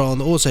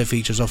Electrotron also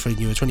features offering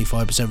you a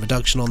 25%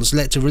 reduction on the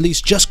selected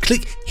release. Just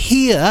click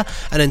here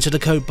and enter the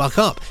code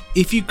BUCKUP.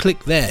 If you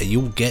click there,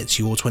 you'll get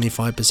your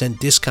 25%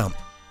 discount.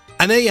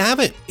 And there you have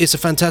it. It's a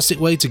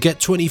fantastic way to get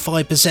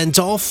 25%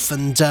 off,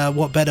 and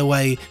what better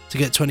way to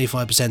get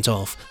 25%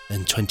 off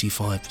than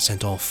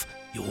 25% off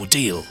your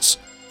deals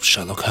of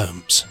Sherlock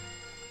Holmes.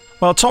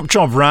 Well, top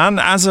job, Ran.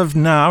 As of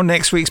now,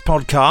 next week's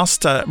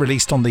podcast,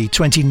 released on the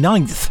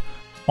 29th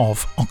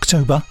of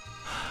October,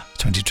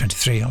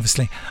 2023,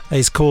 obviously,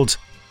 is called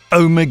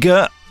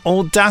Omega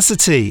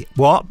Audacity.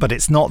 What? But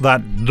it's not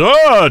that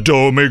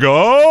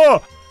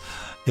Omega.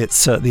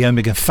 It's the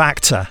Omega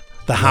Factor,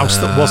 the house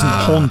that wasn't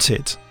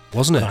haunted.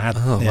 Wasn't it?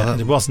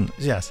 It wasn't,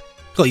 yes.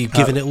 God, you've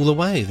given it all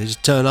away. They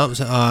just turn up and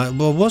say,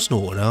 well, it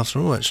wasn't Orton after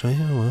all, actually.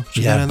 Oh, well,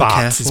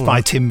 but it's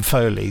by Tim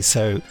Foley,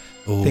 so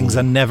things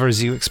are never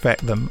as you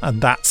expect them.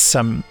 And that's,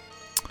 I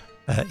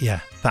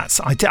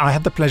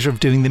had the pleasure of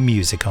doing the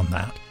music on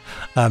that.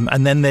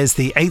 And then there's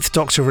the 8th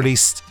Doctor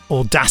released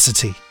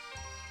Audacity.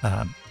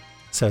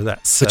 So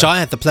that's... Which I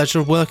had the pleasure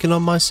of working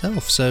on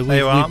myself. So we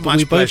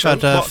both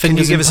had fingers. Can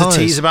you give us pies. a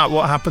tease about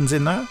what happens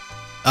in that?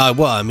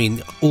 Well, I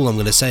mean, all I'm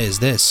going to say is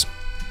this.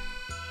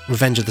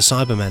 Revenge of the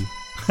Cybermen.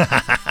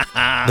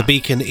 The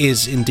Beacon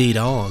is indeed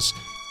ours.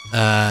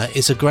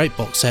 It's a great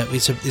box set.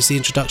 It's the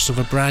introduction of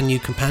a brand new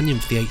companion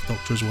for the 8th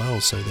Doctor as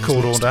well. So there's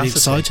lots to be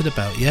excited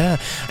about. Yeah.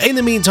 In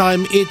the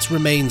meantime, it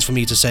remains for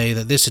me to say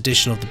that this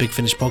edition of the Big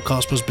Finish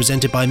podcast was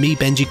presented by me,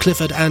 Benji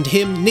Clifford, and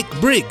him, Nick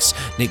Briggs.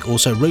 Nick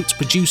also wrote,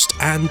 produced,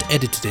 and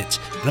edited it.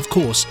 And of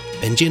course,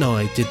 Benji and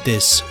I did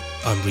this.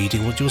 I'm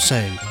reading what you're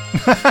saying.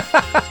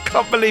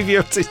 Can't believe you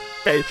have to...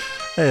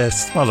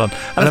 Yes, well done.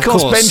 And of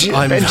course Benji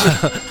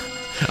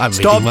I'm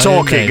stop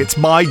talking, it's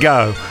my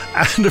go.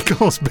 And of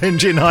course,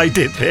 Benji and I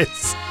did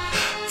this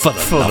for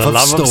the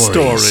love of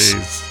stories.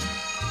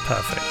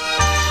 Perfect.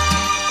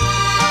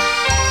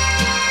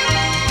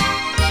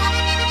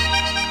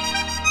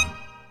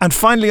 And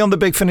finally on the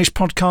Big Finish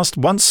podcast,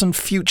 Once and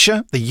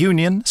Future, The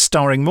Union,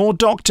 starring more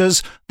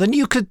doctors than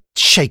you could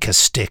shake a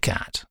stick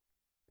at.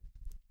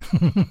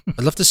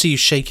 I'd love to see you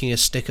shaking a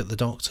stick at the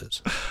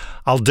doctors.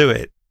 I'll do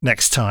it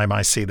next time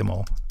I see them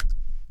all.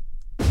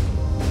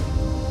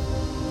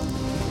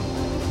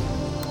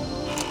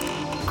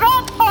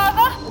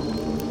 Grandfather,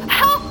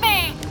 help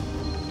me!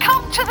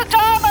 Come to the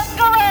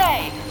Diamond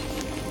Array!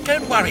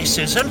 Don't worry,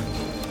 Susan.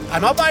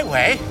 I'm on my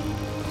way.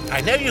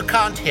 I know you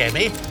can't hear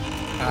me.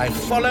 I've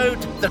followed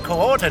the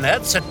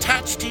coordinates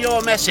attached to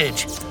your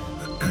message.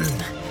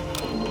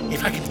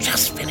 If I can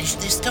just finish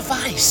this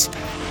device.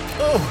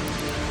 Oh,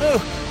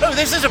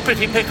 this is a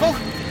pretty pickle.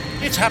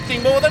 It's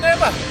happening more than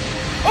ever.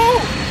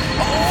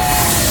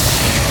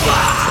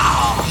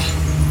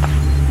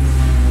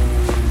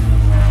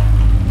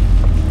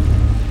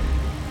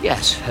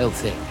 Yes, whole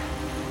thing.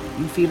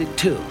 You feel it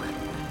too.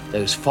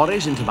 Those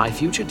forays into my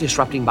future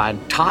disrupting my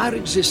entire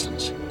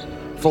existence.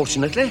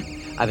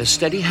 Fortunately, I've a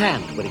steady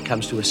hand when it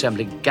comes to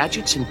assembling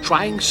gadgets in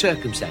trying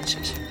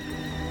circumstances.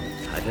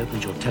 I've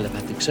opened your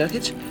telepathic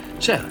circuits,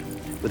 so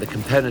with the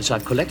components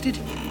I've collected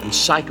and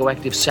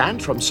psychoactive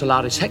sand from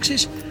Solaris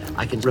hexes,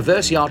 I can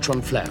reverse the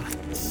Artron flow.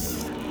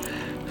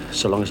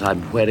 So long as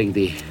I'm wearing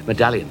the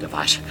medallion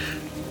device.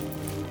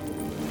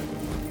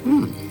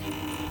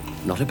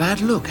 Not a bad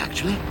look,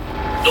 actually.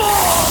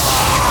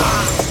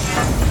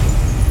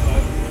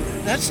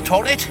 That's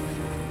torrid.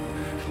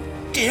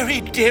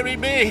 Dearie, dearie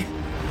me.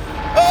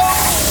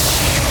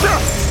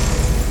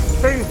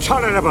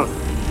 Intolerable.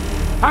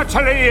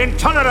 Utterly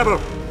intolerable.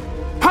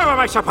 How am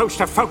I supposed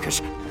to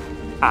focus?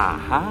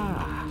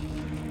 Aha.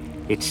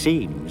 It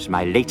seems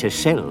my later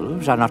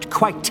selves are not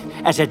quite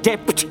as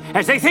adept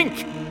as they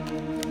think.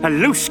 A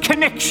loose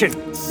connection.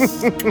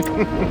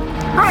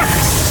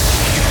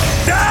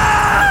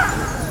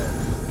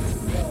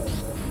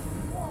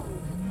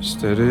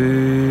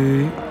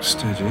 Steady,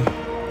 steady.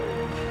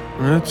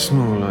 That's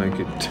more like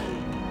it.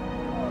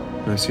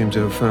 I seem to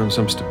have found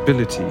some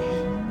stability.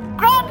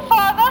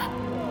 Grandfather,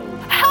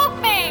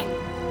 help me!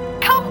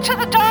 Come to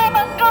the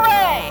diamond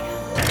array!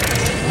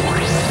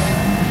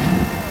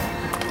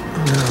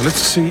 Now, let's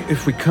see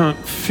if we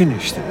can't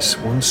finish this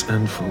once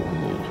and for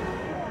all.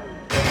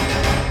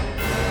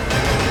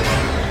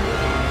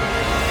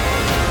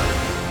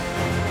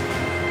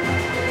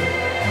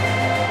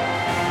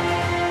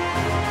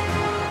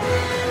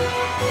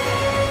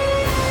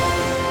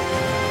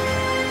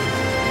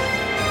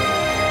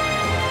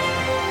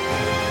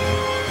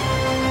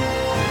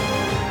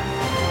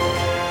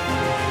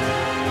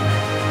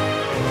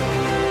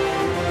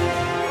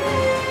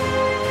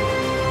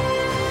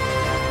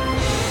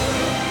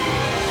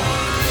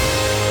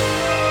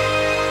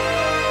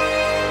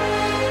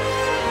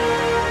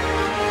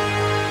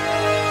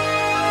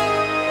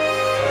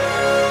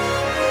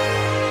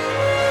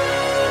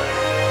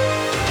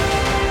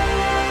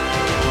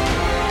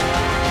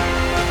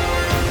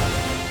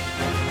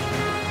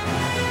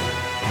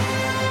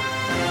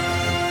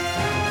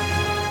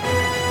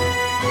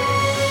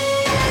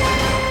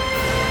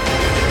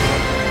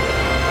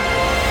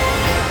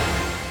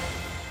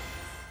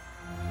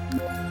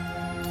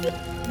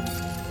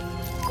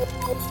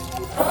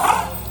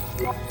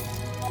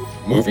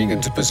 Moving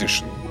into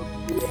position.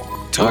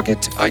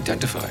 Target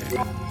identified.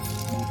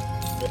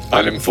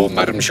 I'll inform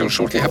Madam she'll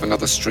shortly have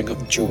another string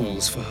of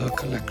jewels for her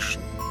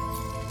collection.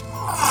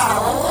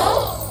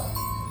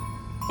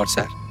 What's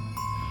that?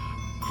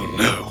 Oh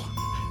no,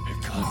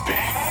 it can't be.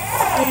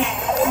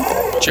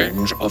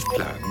 Change of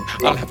plan.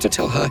 I'll have to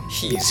tell her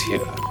he's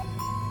here.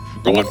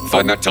 Go on,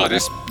 find that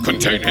TARDIS.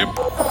 Contain him.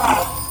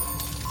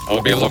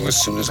 I'll be along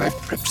as soon as I've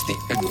prepped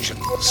the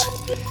engines.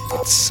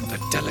 It's a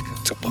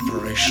delicate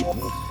operation.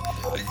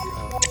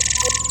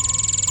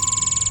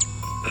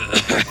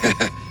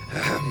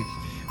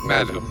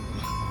 Madam,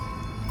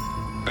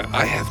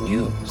 I have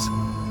news.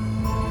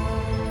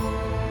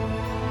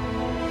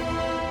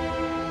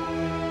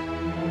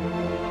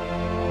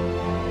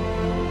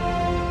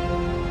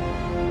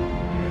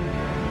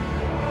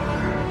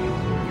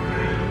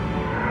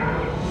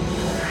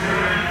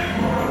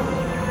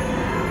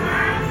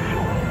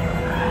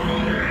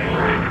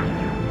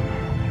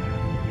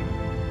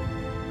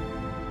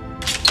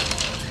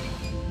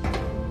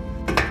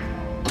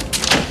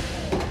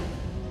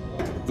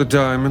 The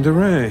diamond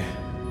array.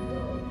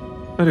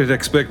 I did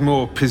expect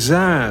more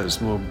pizzazz,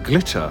 more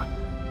glitter.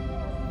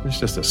 It's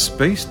just a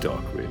space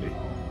dock, really.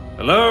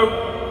 Hello?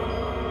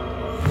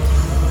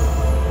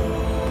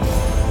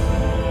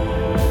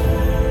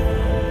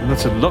 And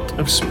that's a lot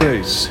of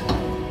space.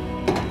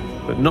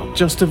 But not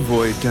just a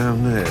void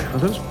down there. Are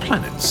those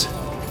planets?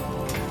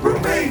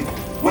 Remain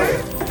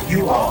where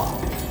you are.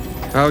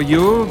 How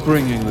you're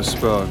bringing the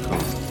sparkle.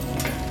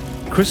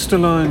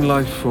 Crystalline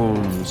life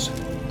forms.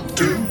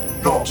 Do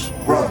not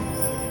run.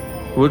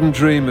 Wouldn't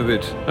dream of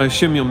it. I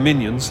assume you're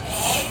minions.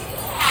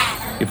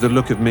 You've the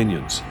look of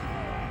minions.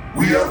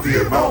 We are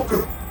the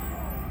Amalgam.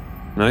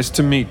 Nice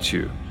to meet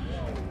you.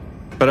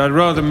 But I'd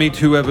rather meet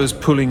whoever's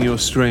pulling your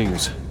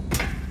strings.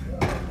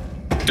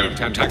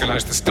 Don't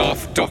antagonize the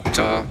staff,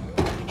 Doctor.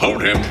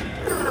 Hold him.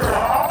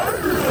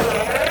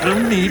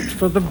 No need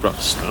for the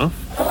rough stuff.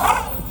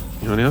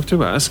 You only have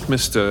to ask,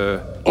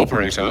 Mr.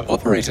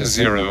 Operator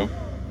Zero.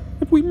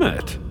 Have we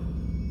met?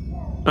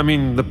 I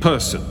mean, the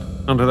person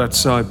under that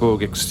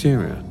cyborg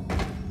exterior.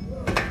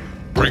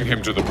 Bring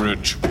him to the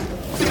bridge.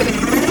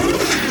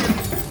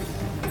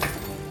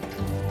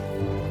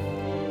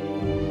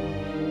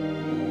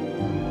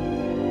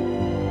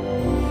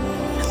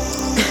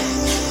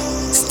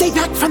 Stay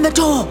back from the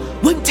door.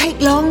 Won't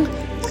take long.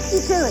 What are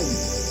you doing?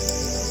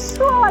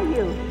 Who are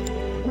you?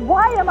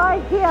 Why am I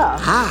here?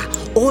 Ah,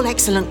 all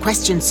excellent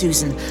questions,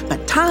 Susan.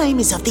 But time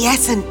is of the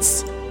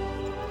essence.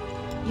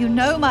 You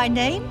know my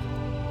name?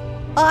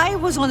 I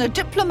was on a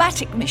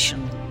diplomatic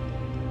mission.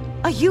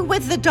 Are you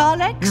with the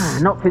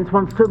Daleks? Not since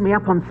one stood me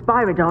up on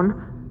Spyridon.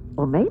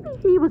 Or maybe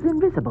he was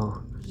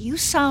invisible. You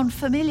sound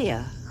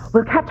familiar.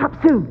 We'll catch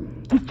up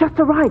soon. He's just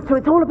arrived, so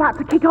it's all about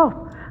to kick off.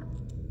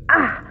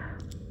 Ah,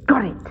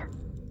 got it.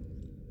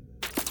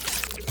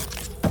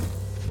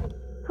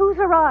 Who's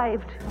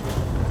arrived?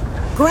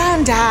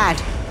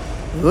 Grandad.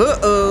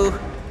 Uh-oh.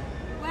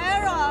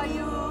 Where are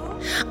you?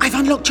 I've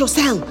unlocked your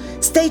cell.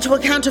 Stay to a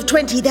count of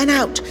 20, then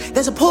out.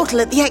 There's a portal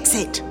at the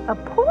exit. A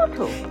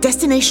portal?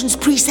 Destination's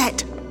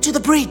preset. To the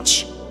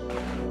bridge.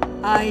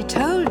 I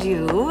told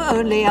you,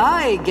 only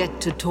I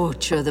get to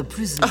torture the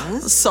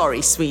prisoners.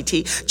 Sorry,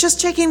 sweetie. Just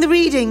checking the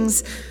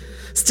readings.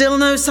 Still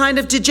no sign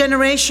of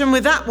degeneration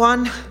with that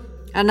one.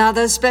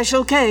 Another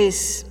special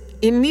case.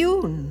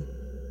 Immune.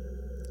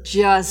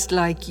 Just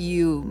like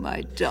you,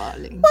 my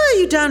darling. Why are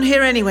you down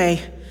here anyway?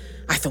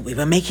 I thought we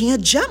were making a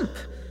jump.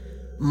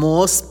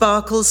 More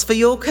sparkles for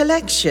your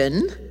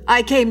collection?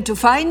 I came to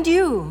find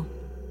you.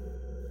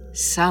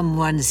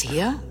 Someone's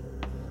here.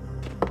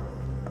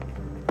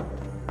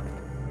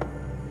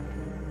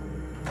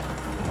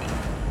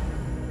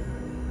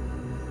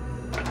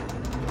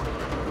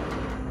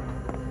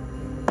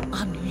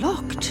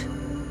 locked.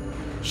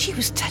 She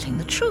was telling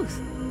the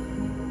truth.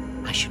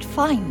 I should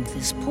find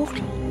this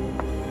portal.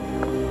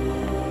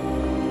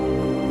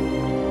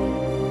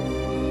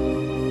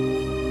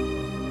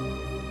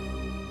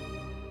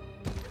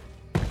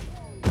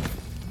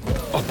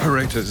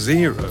 Operator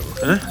Zero,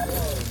 huh?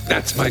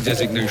 That's my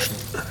designation.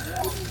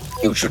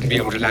 You shouldn't be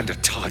able to land a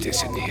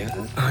TARDIS in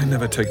here. I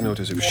never take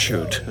notice of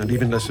should, and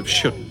even less of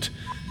shouldn't.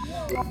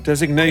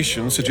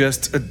 Designation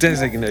suggests a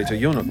designator.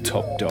 You're not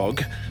top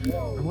dog.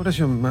 What has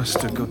your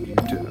master got you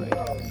doing?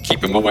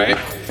 Keep him away.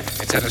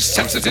 It's at a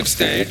sensitive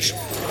stage.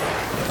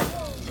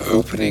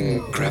 Opening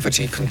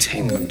gravity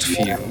containment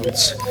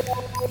fields.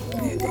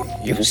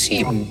 You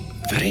seem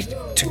very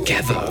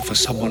together for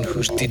someone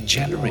who's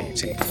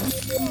degenerating.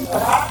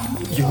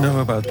 You know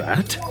about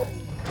that?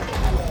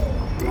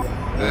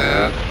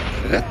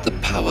 Let the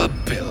power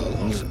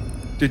build.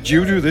 Did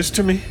you do this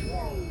to me?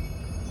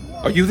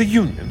 Are you the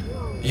Union?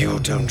 You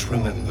don't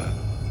remember.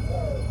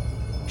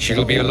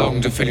 She'll be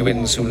along to fill you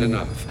in soon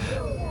enough.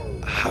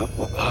 How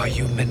are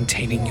you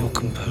maintaining your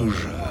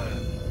composure?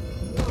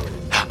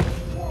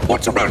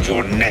 What's around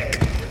your neck?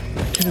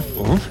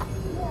 Careful.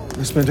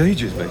 I spent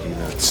ages making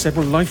that.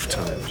 Several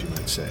lifetimes, you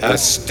might say. A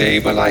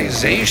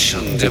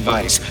stabilization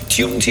device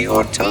tuned to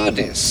your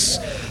TARDIS.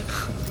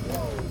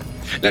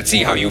 Let's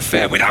see how you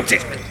fare without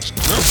it.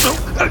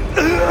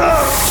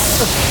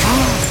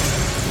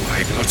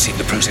 I've not seen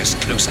the process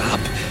close up.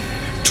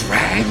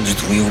 Dragged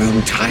through your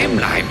own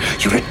timeline,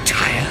 your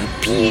entire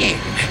being,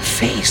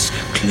 face,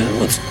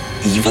 clothes,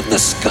 even the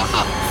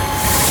scarf.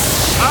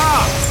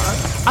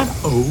 I'm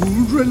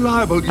old,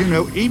 reliable. You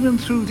know, even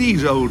through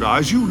these old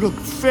eyes, you look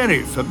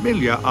very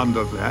familiar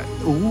under that.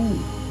 Ooh,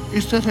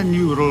 is that a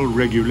neural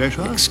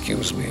regulator?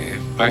 Excuse me,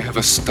 I have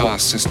a star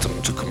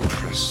system to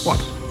compress.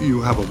 What?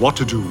 You have a what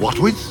to do what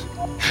with?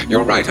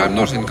 You're right, I'm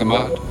not in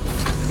command.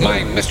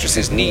 My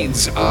mistress's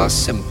needs are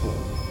simple.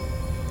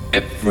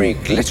 Every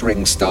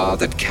glittering star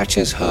that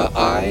catches her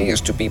eye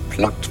is to be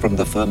plucked from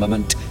the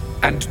firmament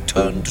and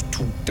turned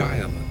to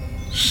diamond.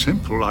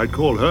 Simple, I'd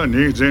call her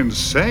needs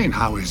insane.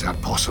 How is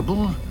that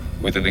possible?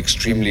 With an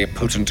extremely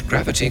potent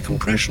gravity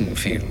compression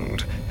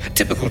field.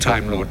 Typical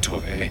Time Lord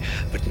toy,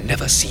 but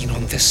never seen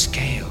on this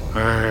scale.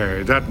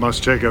 Hey, that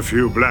must take a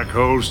few black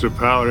holes to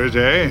power it,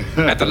 eh?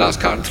 At the last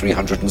count,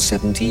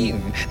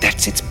 317.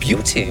 That's its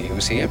beauty.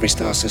 You see, every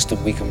star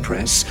system we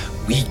compress,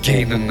 we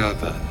gain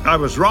another. I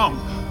was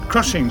wrong.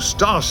 Crushing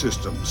star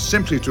systems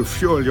simply to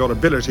fuel your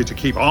ability to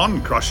keep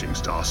on crushing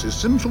star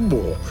systems?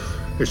 Well,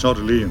 it's not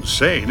only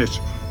insane, it's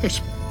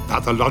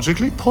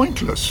pathologically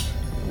pointless.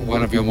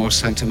 One of your more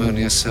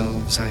sanctimonious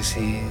selves, I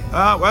see.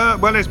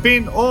 Well, it's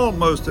been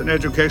almost an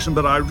education,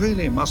 but I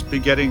really must be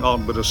getting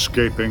on with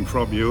escaping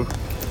from you.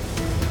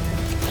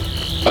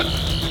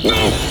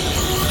 No!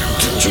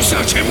 Don't you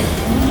search him!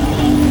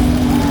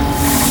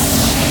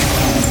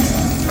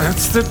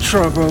 That's the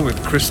trouble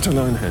with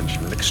crystalline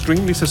henchmen,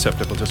 extremely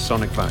susceptible to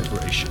sonic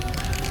vibration.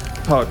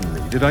 Pardon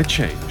me, did I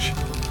change?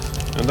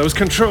 And those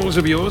controls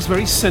of yours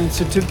very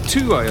sensitive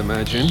too, I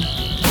imagine.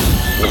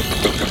 No,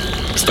 Doctor,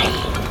 stop!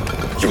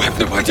 You have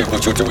no idea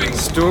what you're doing.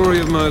 Story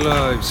of my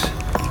lives.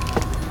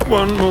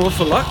 One more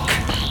for luck.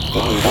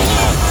 Oh,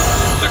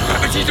 the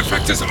gravity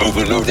diffractor's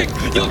overloading.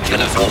 You'll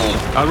kill us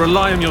all. I'll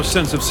rely on your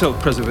sense of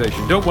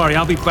self-preservation. Don't worry,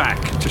 I'll be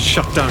back to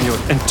shut down your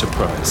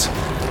enterprise.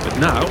 But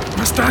now,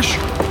 mustache.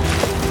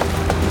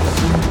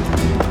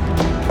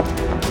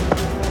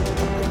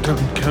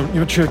 Don't count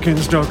your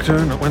chickens,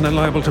 Doctor, not when they're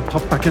liable to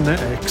pop back in their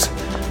eggs.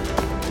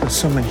 There's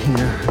something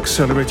here,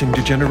 accelerating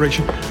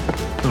degeneration.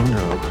 Oh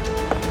no.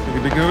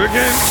 Here we go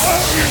again.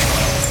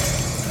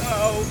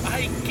 Oh,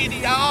 my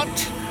giddy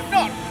aunt!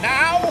 Not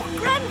now!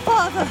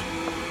 Grandfather,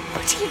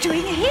 what are you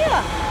doing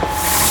here?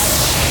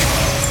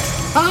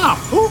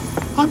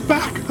 I'm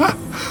back.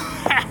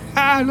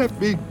 Let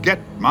me get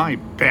my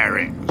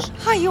bearings.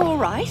 Are you all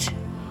right?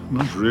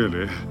 Not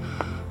really,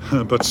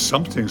 but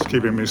something's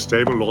keeping me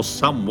stable or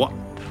somewhat.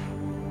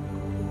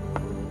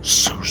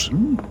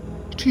 Susan?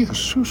 Dear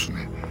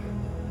Susan,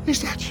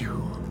 is that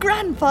you?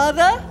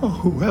 Grandfather? Oh,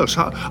 who else?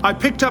 I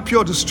picked up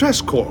your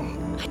distress call.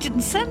 I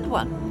didn't send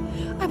one.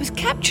 I was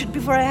captured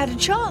before I had a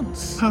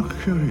chance. How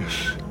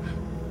curious.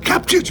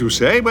 Captured, you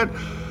say? But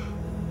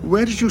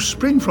where did you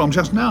spring from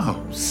just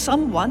now?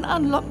 Someone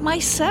unlocked my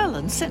cell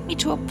and sent me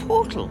to a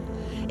portal.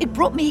 It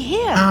brought me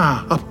here.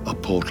 A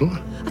portal?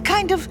 A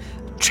kind of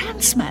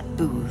transmat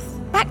booth.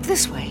 Back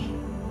this way.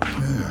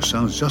 Yeah,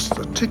 sounds just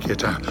the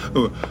ticket.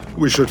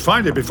 We should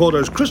find it before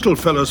those crystal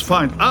fellows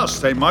find us.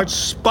 They might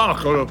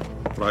sparkle,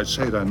 but I'd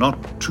say they're not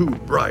too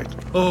bright.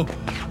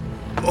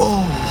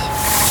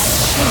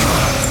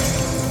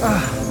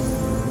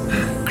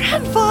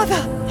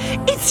 Grandfather,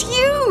 it's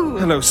you!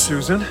 Hello,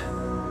 Susan.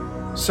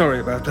 Sorry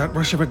about that.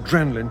 Rush of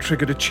adrenaline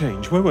triggered a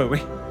change. Where were we?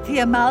 The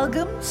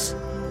amalgams?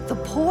 The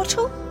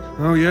portal?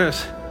 Oh,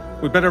 yes.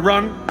 We better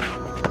run.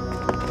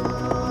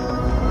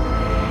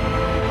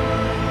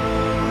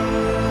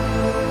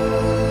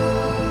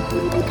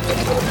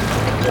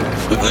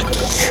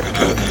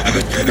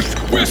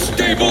 We're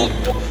stable.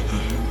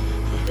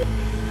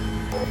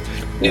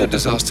 Near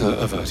disaster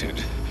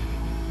averted.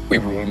 We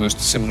were almost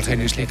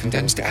simultaneously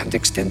condensed and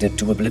extended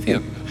to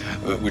oblivion,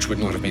 which would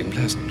not have been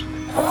pleasant.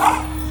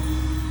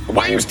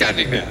 Why are you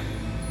standing there?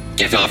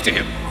 Get after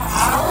him!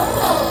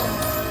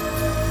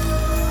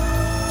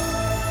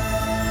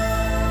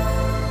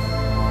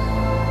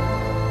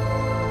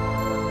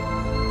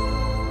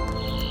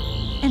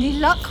 Any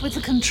luck with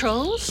the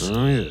controls?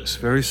 Oh, yes.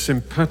 Very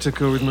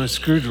simpatico with my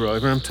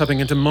screwdriver. I'm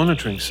tapping into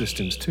monitoring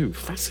systems, too.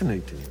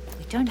 Fascinating.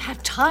 We don't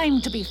have time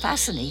to be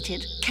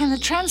fascinated. Can the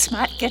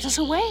transmat get us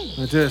away?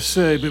 I dare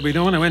say, but we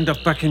don't want to end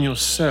up back in your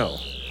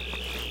cell.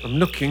 I'm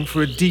looking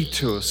for a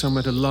detour,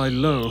 somewhere to lie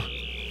low.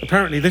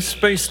 Apparently, this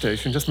space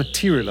station just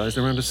materialized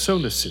around a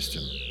solar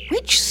system.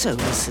 Which solar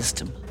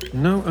system?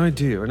 No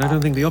idea, and I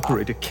don't think the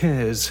operator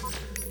cares.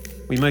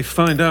 We may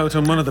find out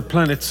on one of the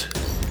planets.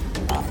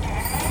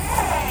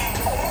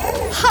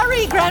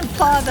 Hurry,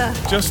 Grandfather!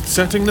 Just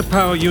setting the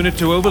power unit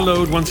to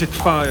overload once it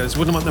fires.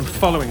 Wouldn't want them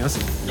following us.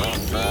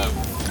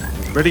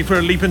 Ready for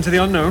a leap into the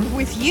unknown?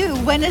 With you,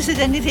 when is it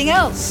anything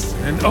else?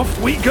 And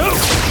off we go!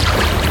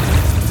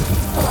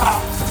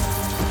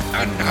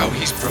 And now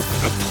he's broken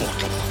a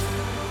portal.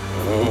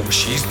 Oh,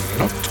 she's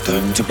not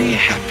going to be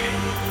happy.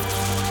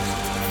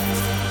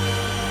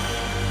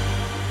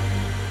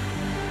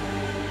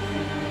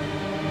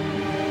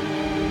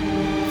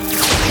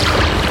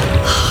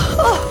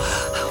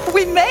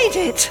 We made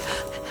it!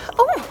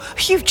 Oh,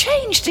 you've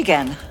changed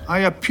again. I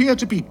appear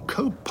to be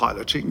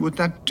co-piloting with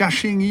that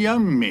dashing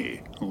young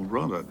me, or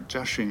rather,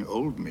 dashing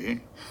old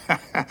me.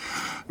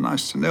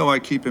 Nice to know I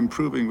keep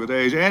improving with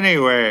age.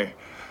 Anyway,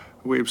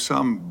 we've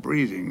some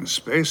breathing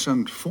space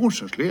and,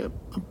 fortunately, a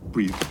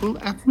breathable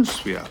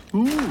atmosphere.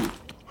 Ooh.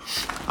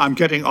 I'm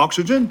getting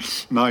oxygen,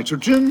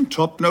 nitrogen,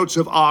 top notes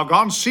of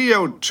argon,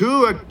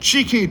 CO2, a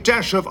cheeky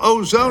dash of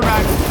ozone,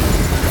 and...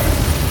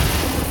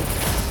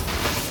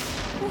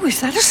 Oh,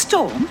 is that a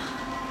storm?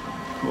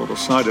 All the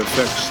side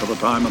effects of a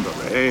diamond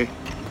array.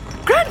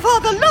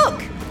 Grandfather,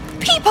 look!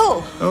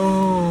 People!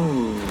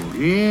 Oh,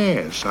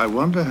 yes. I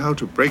wonder how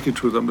to break it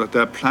to them that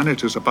their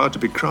planet is about to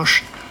be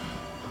crushed.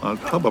 I'll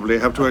probably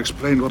have to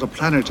explain what a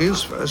planet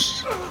is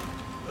first.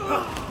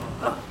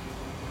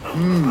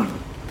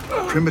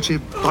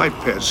 Primitive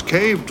bipeds,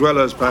 cave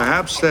dwellers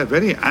perhaps. They're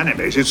very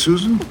animated,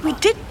 Susan. We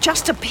did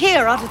just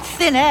appear out of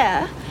thin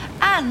air,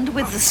 and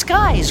with the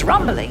skies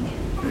rumbling.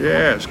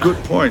 Yes, good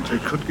point.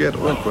 It could get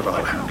awkward.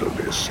 I'll handle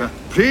this.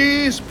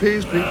 Please,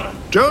 please, please,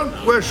 don't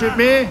worship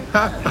me.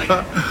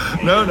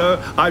 No,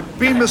 I've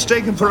been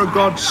mistaken for a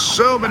god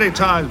so many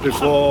times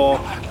before,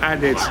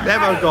 and it's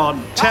never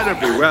gone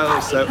terribly well,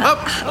 so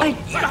up. I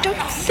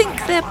don't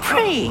think they're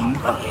praying.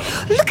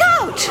 Look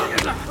out!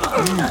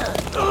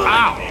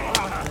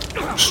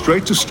 Ow!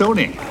 Straight to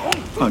stoning.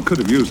 I could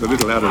have used a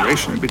little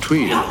adoration in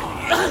between.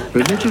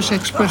 Religious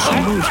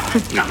expression moves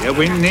quickly.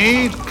 We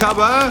need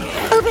cover.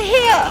 Over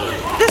here!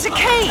 There's a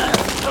cave!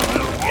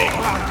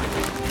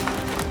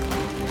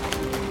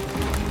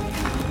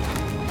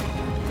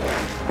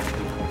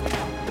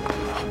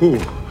 Ooh,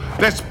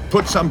 let's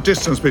put some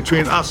distance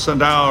between us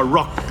and our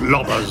rock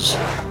lobbers.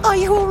 Are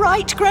you all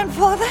right,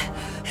 Grandfather?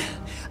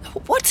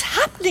 What's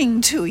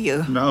happening to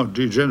you? Now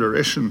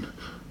degeneration.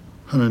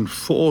 An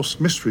enforced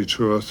mystery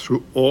tour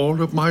through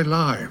all of my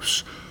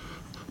lives.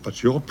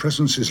 But your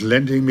presence is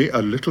lending me a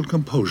little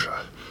composure.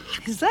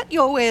 Is that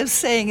your way of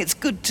saying it's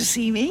good to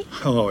see me?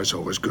 Oh, it's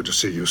always good to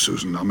see you,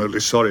 Susan. I'm only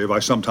sorry if I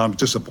sometimes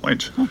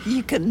disappoint.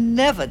 You can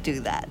never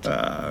do that.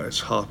 It's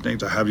heartening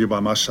to have you by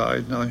my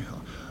side.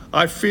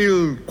 I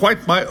feel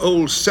quite my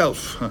old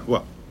self.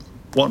 Well,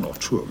 one or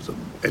two of them,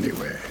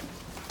 anyway.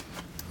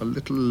 A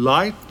little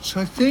light,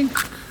 I think.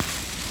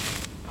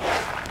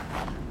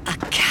 A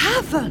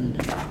cavern!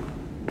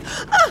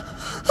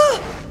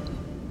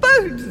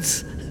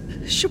 Bones!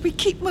 Should we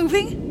keep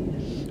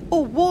moving?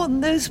 Or warn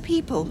those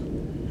people?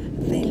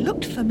 They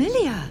looked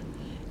familiar.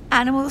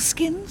 Animal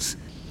skins?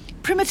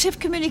 Primitive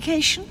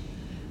communication?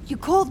 You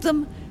called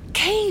them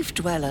cave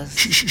dwellers.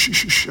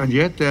 Shh. And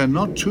yet they're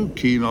not too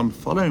keen on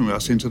following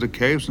us into the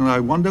caves, and I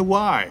wonder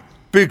why.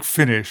 Big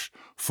finish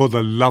for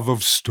the love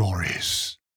of stories.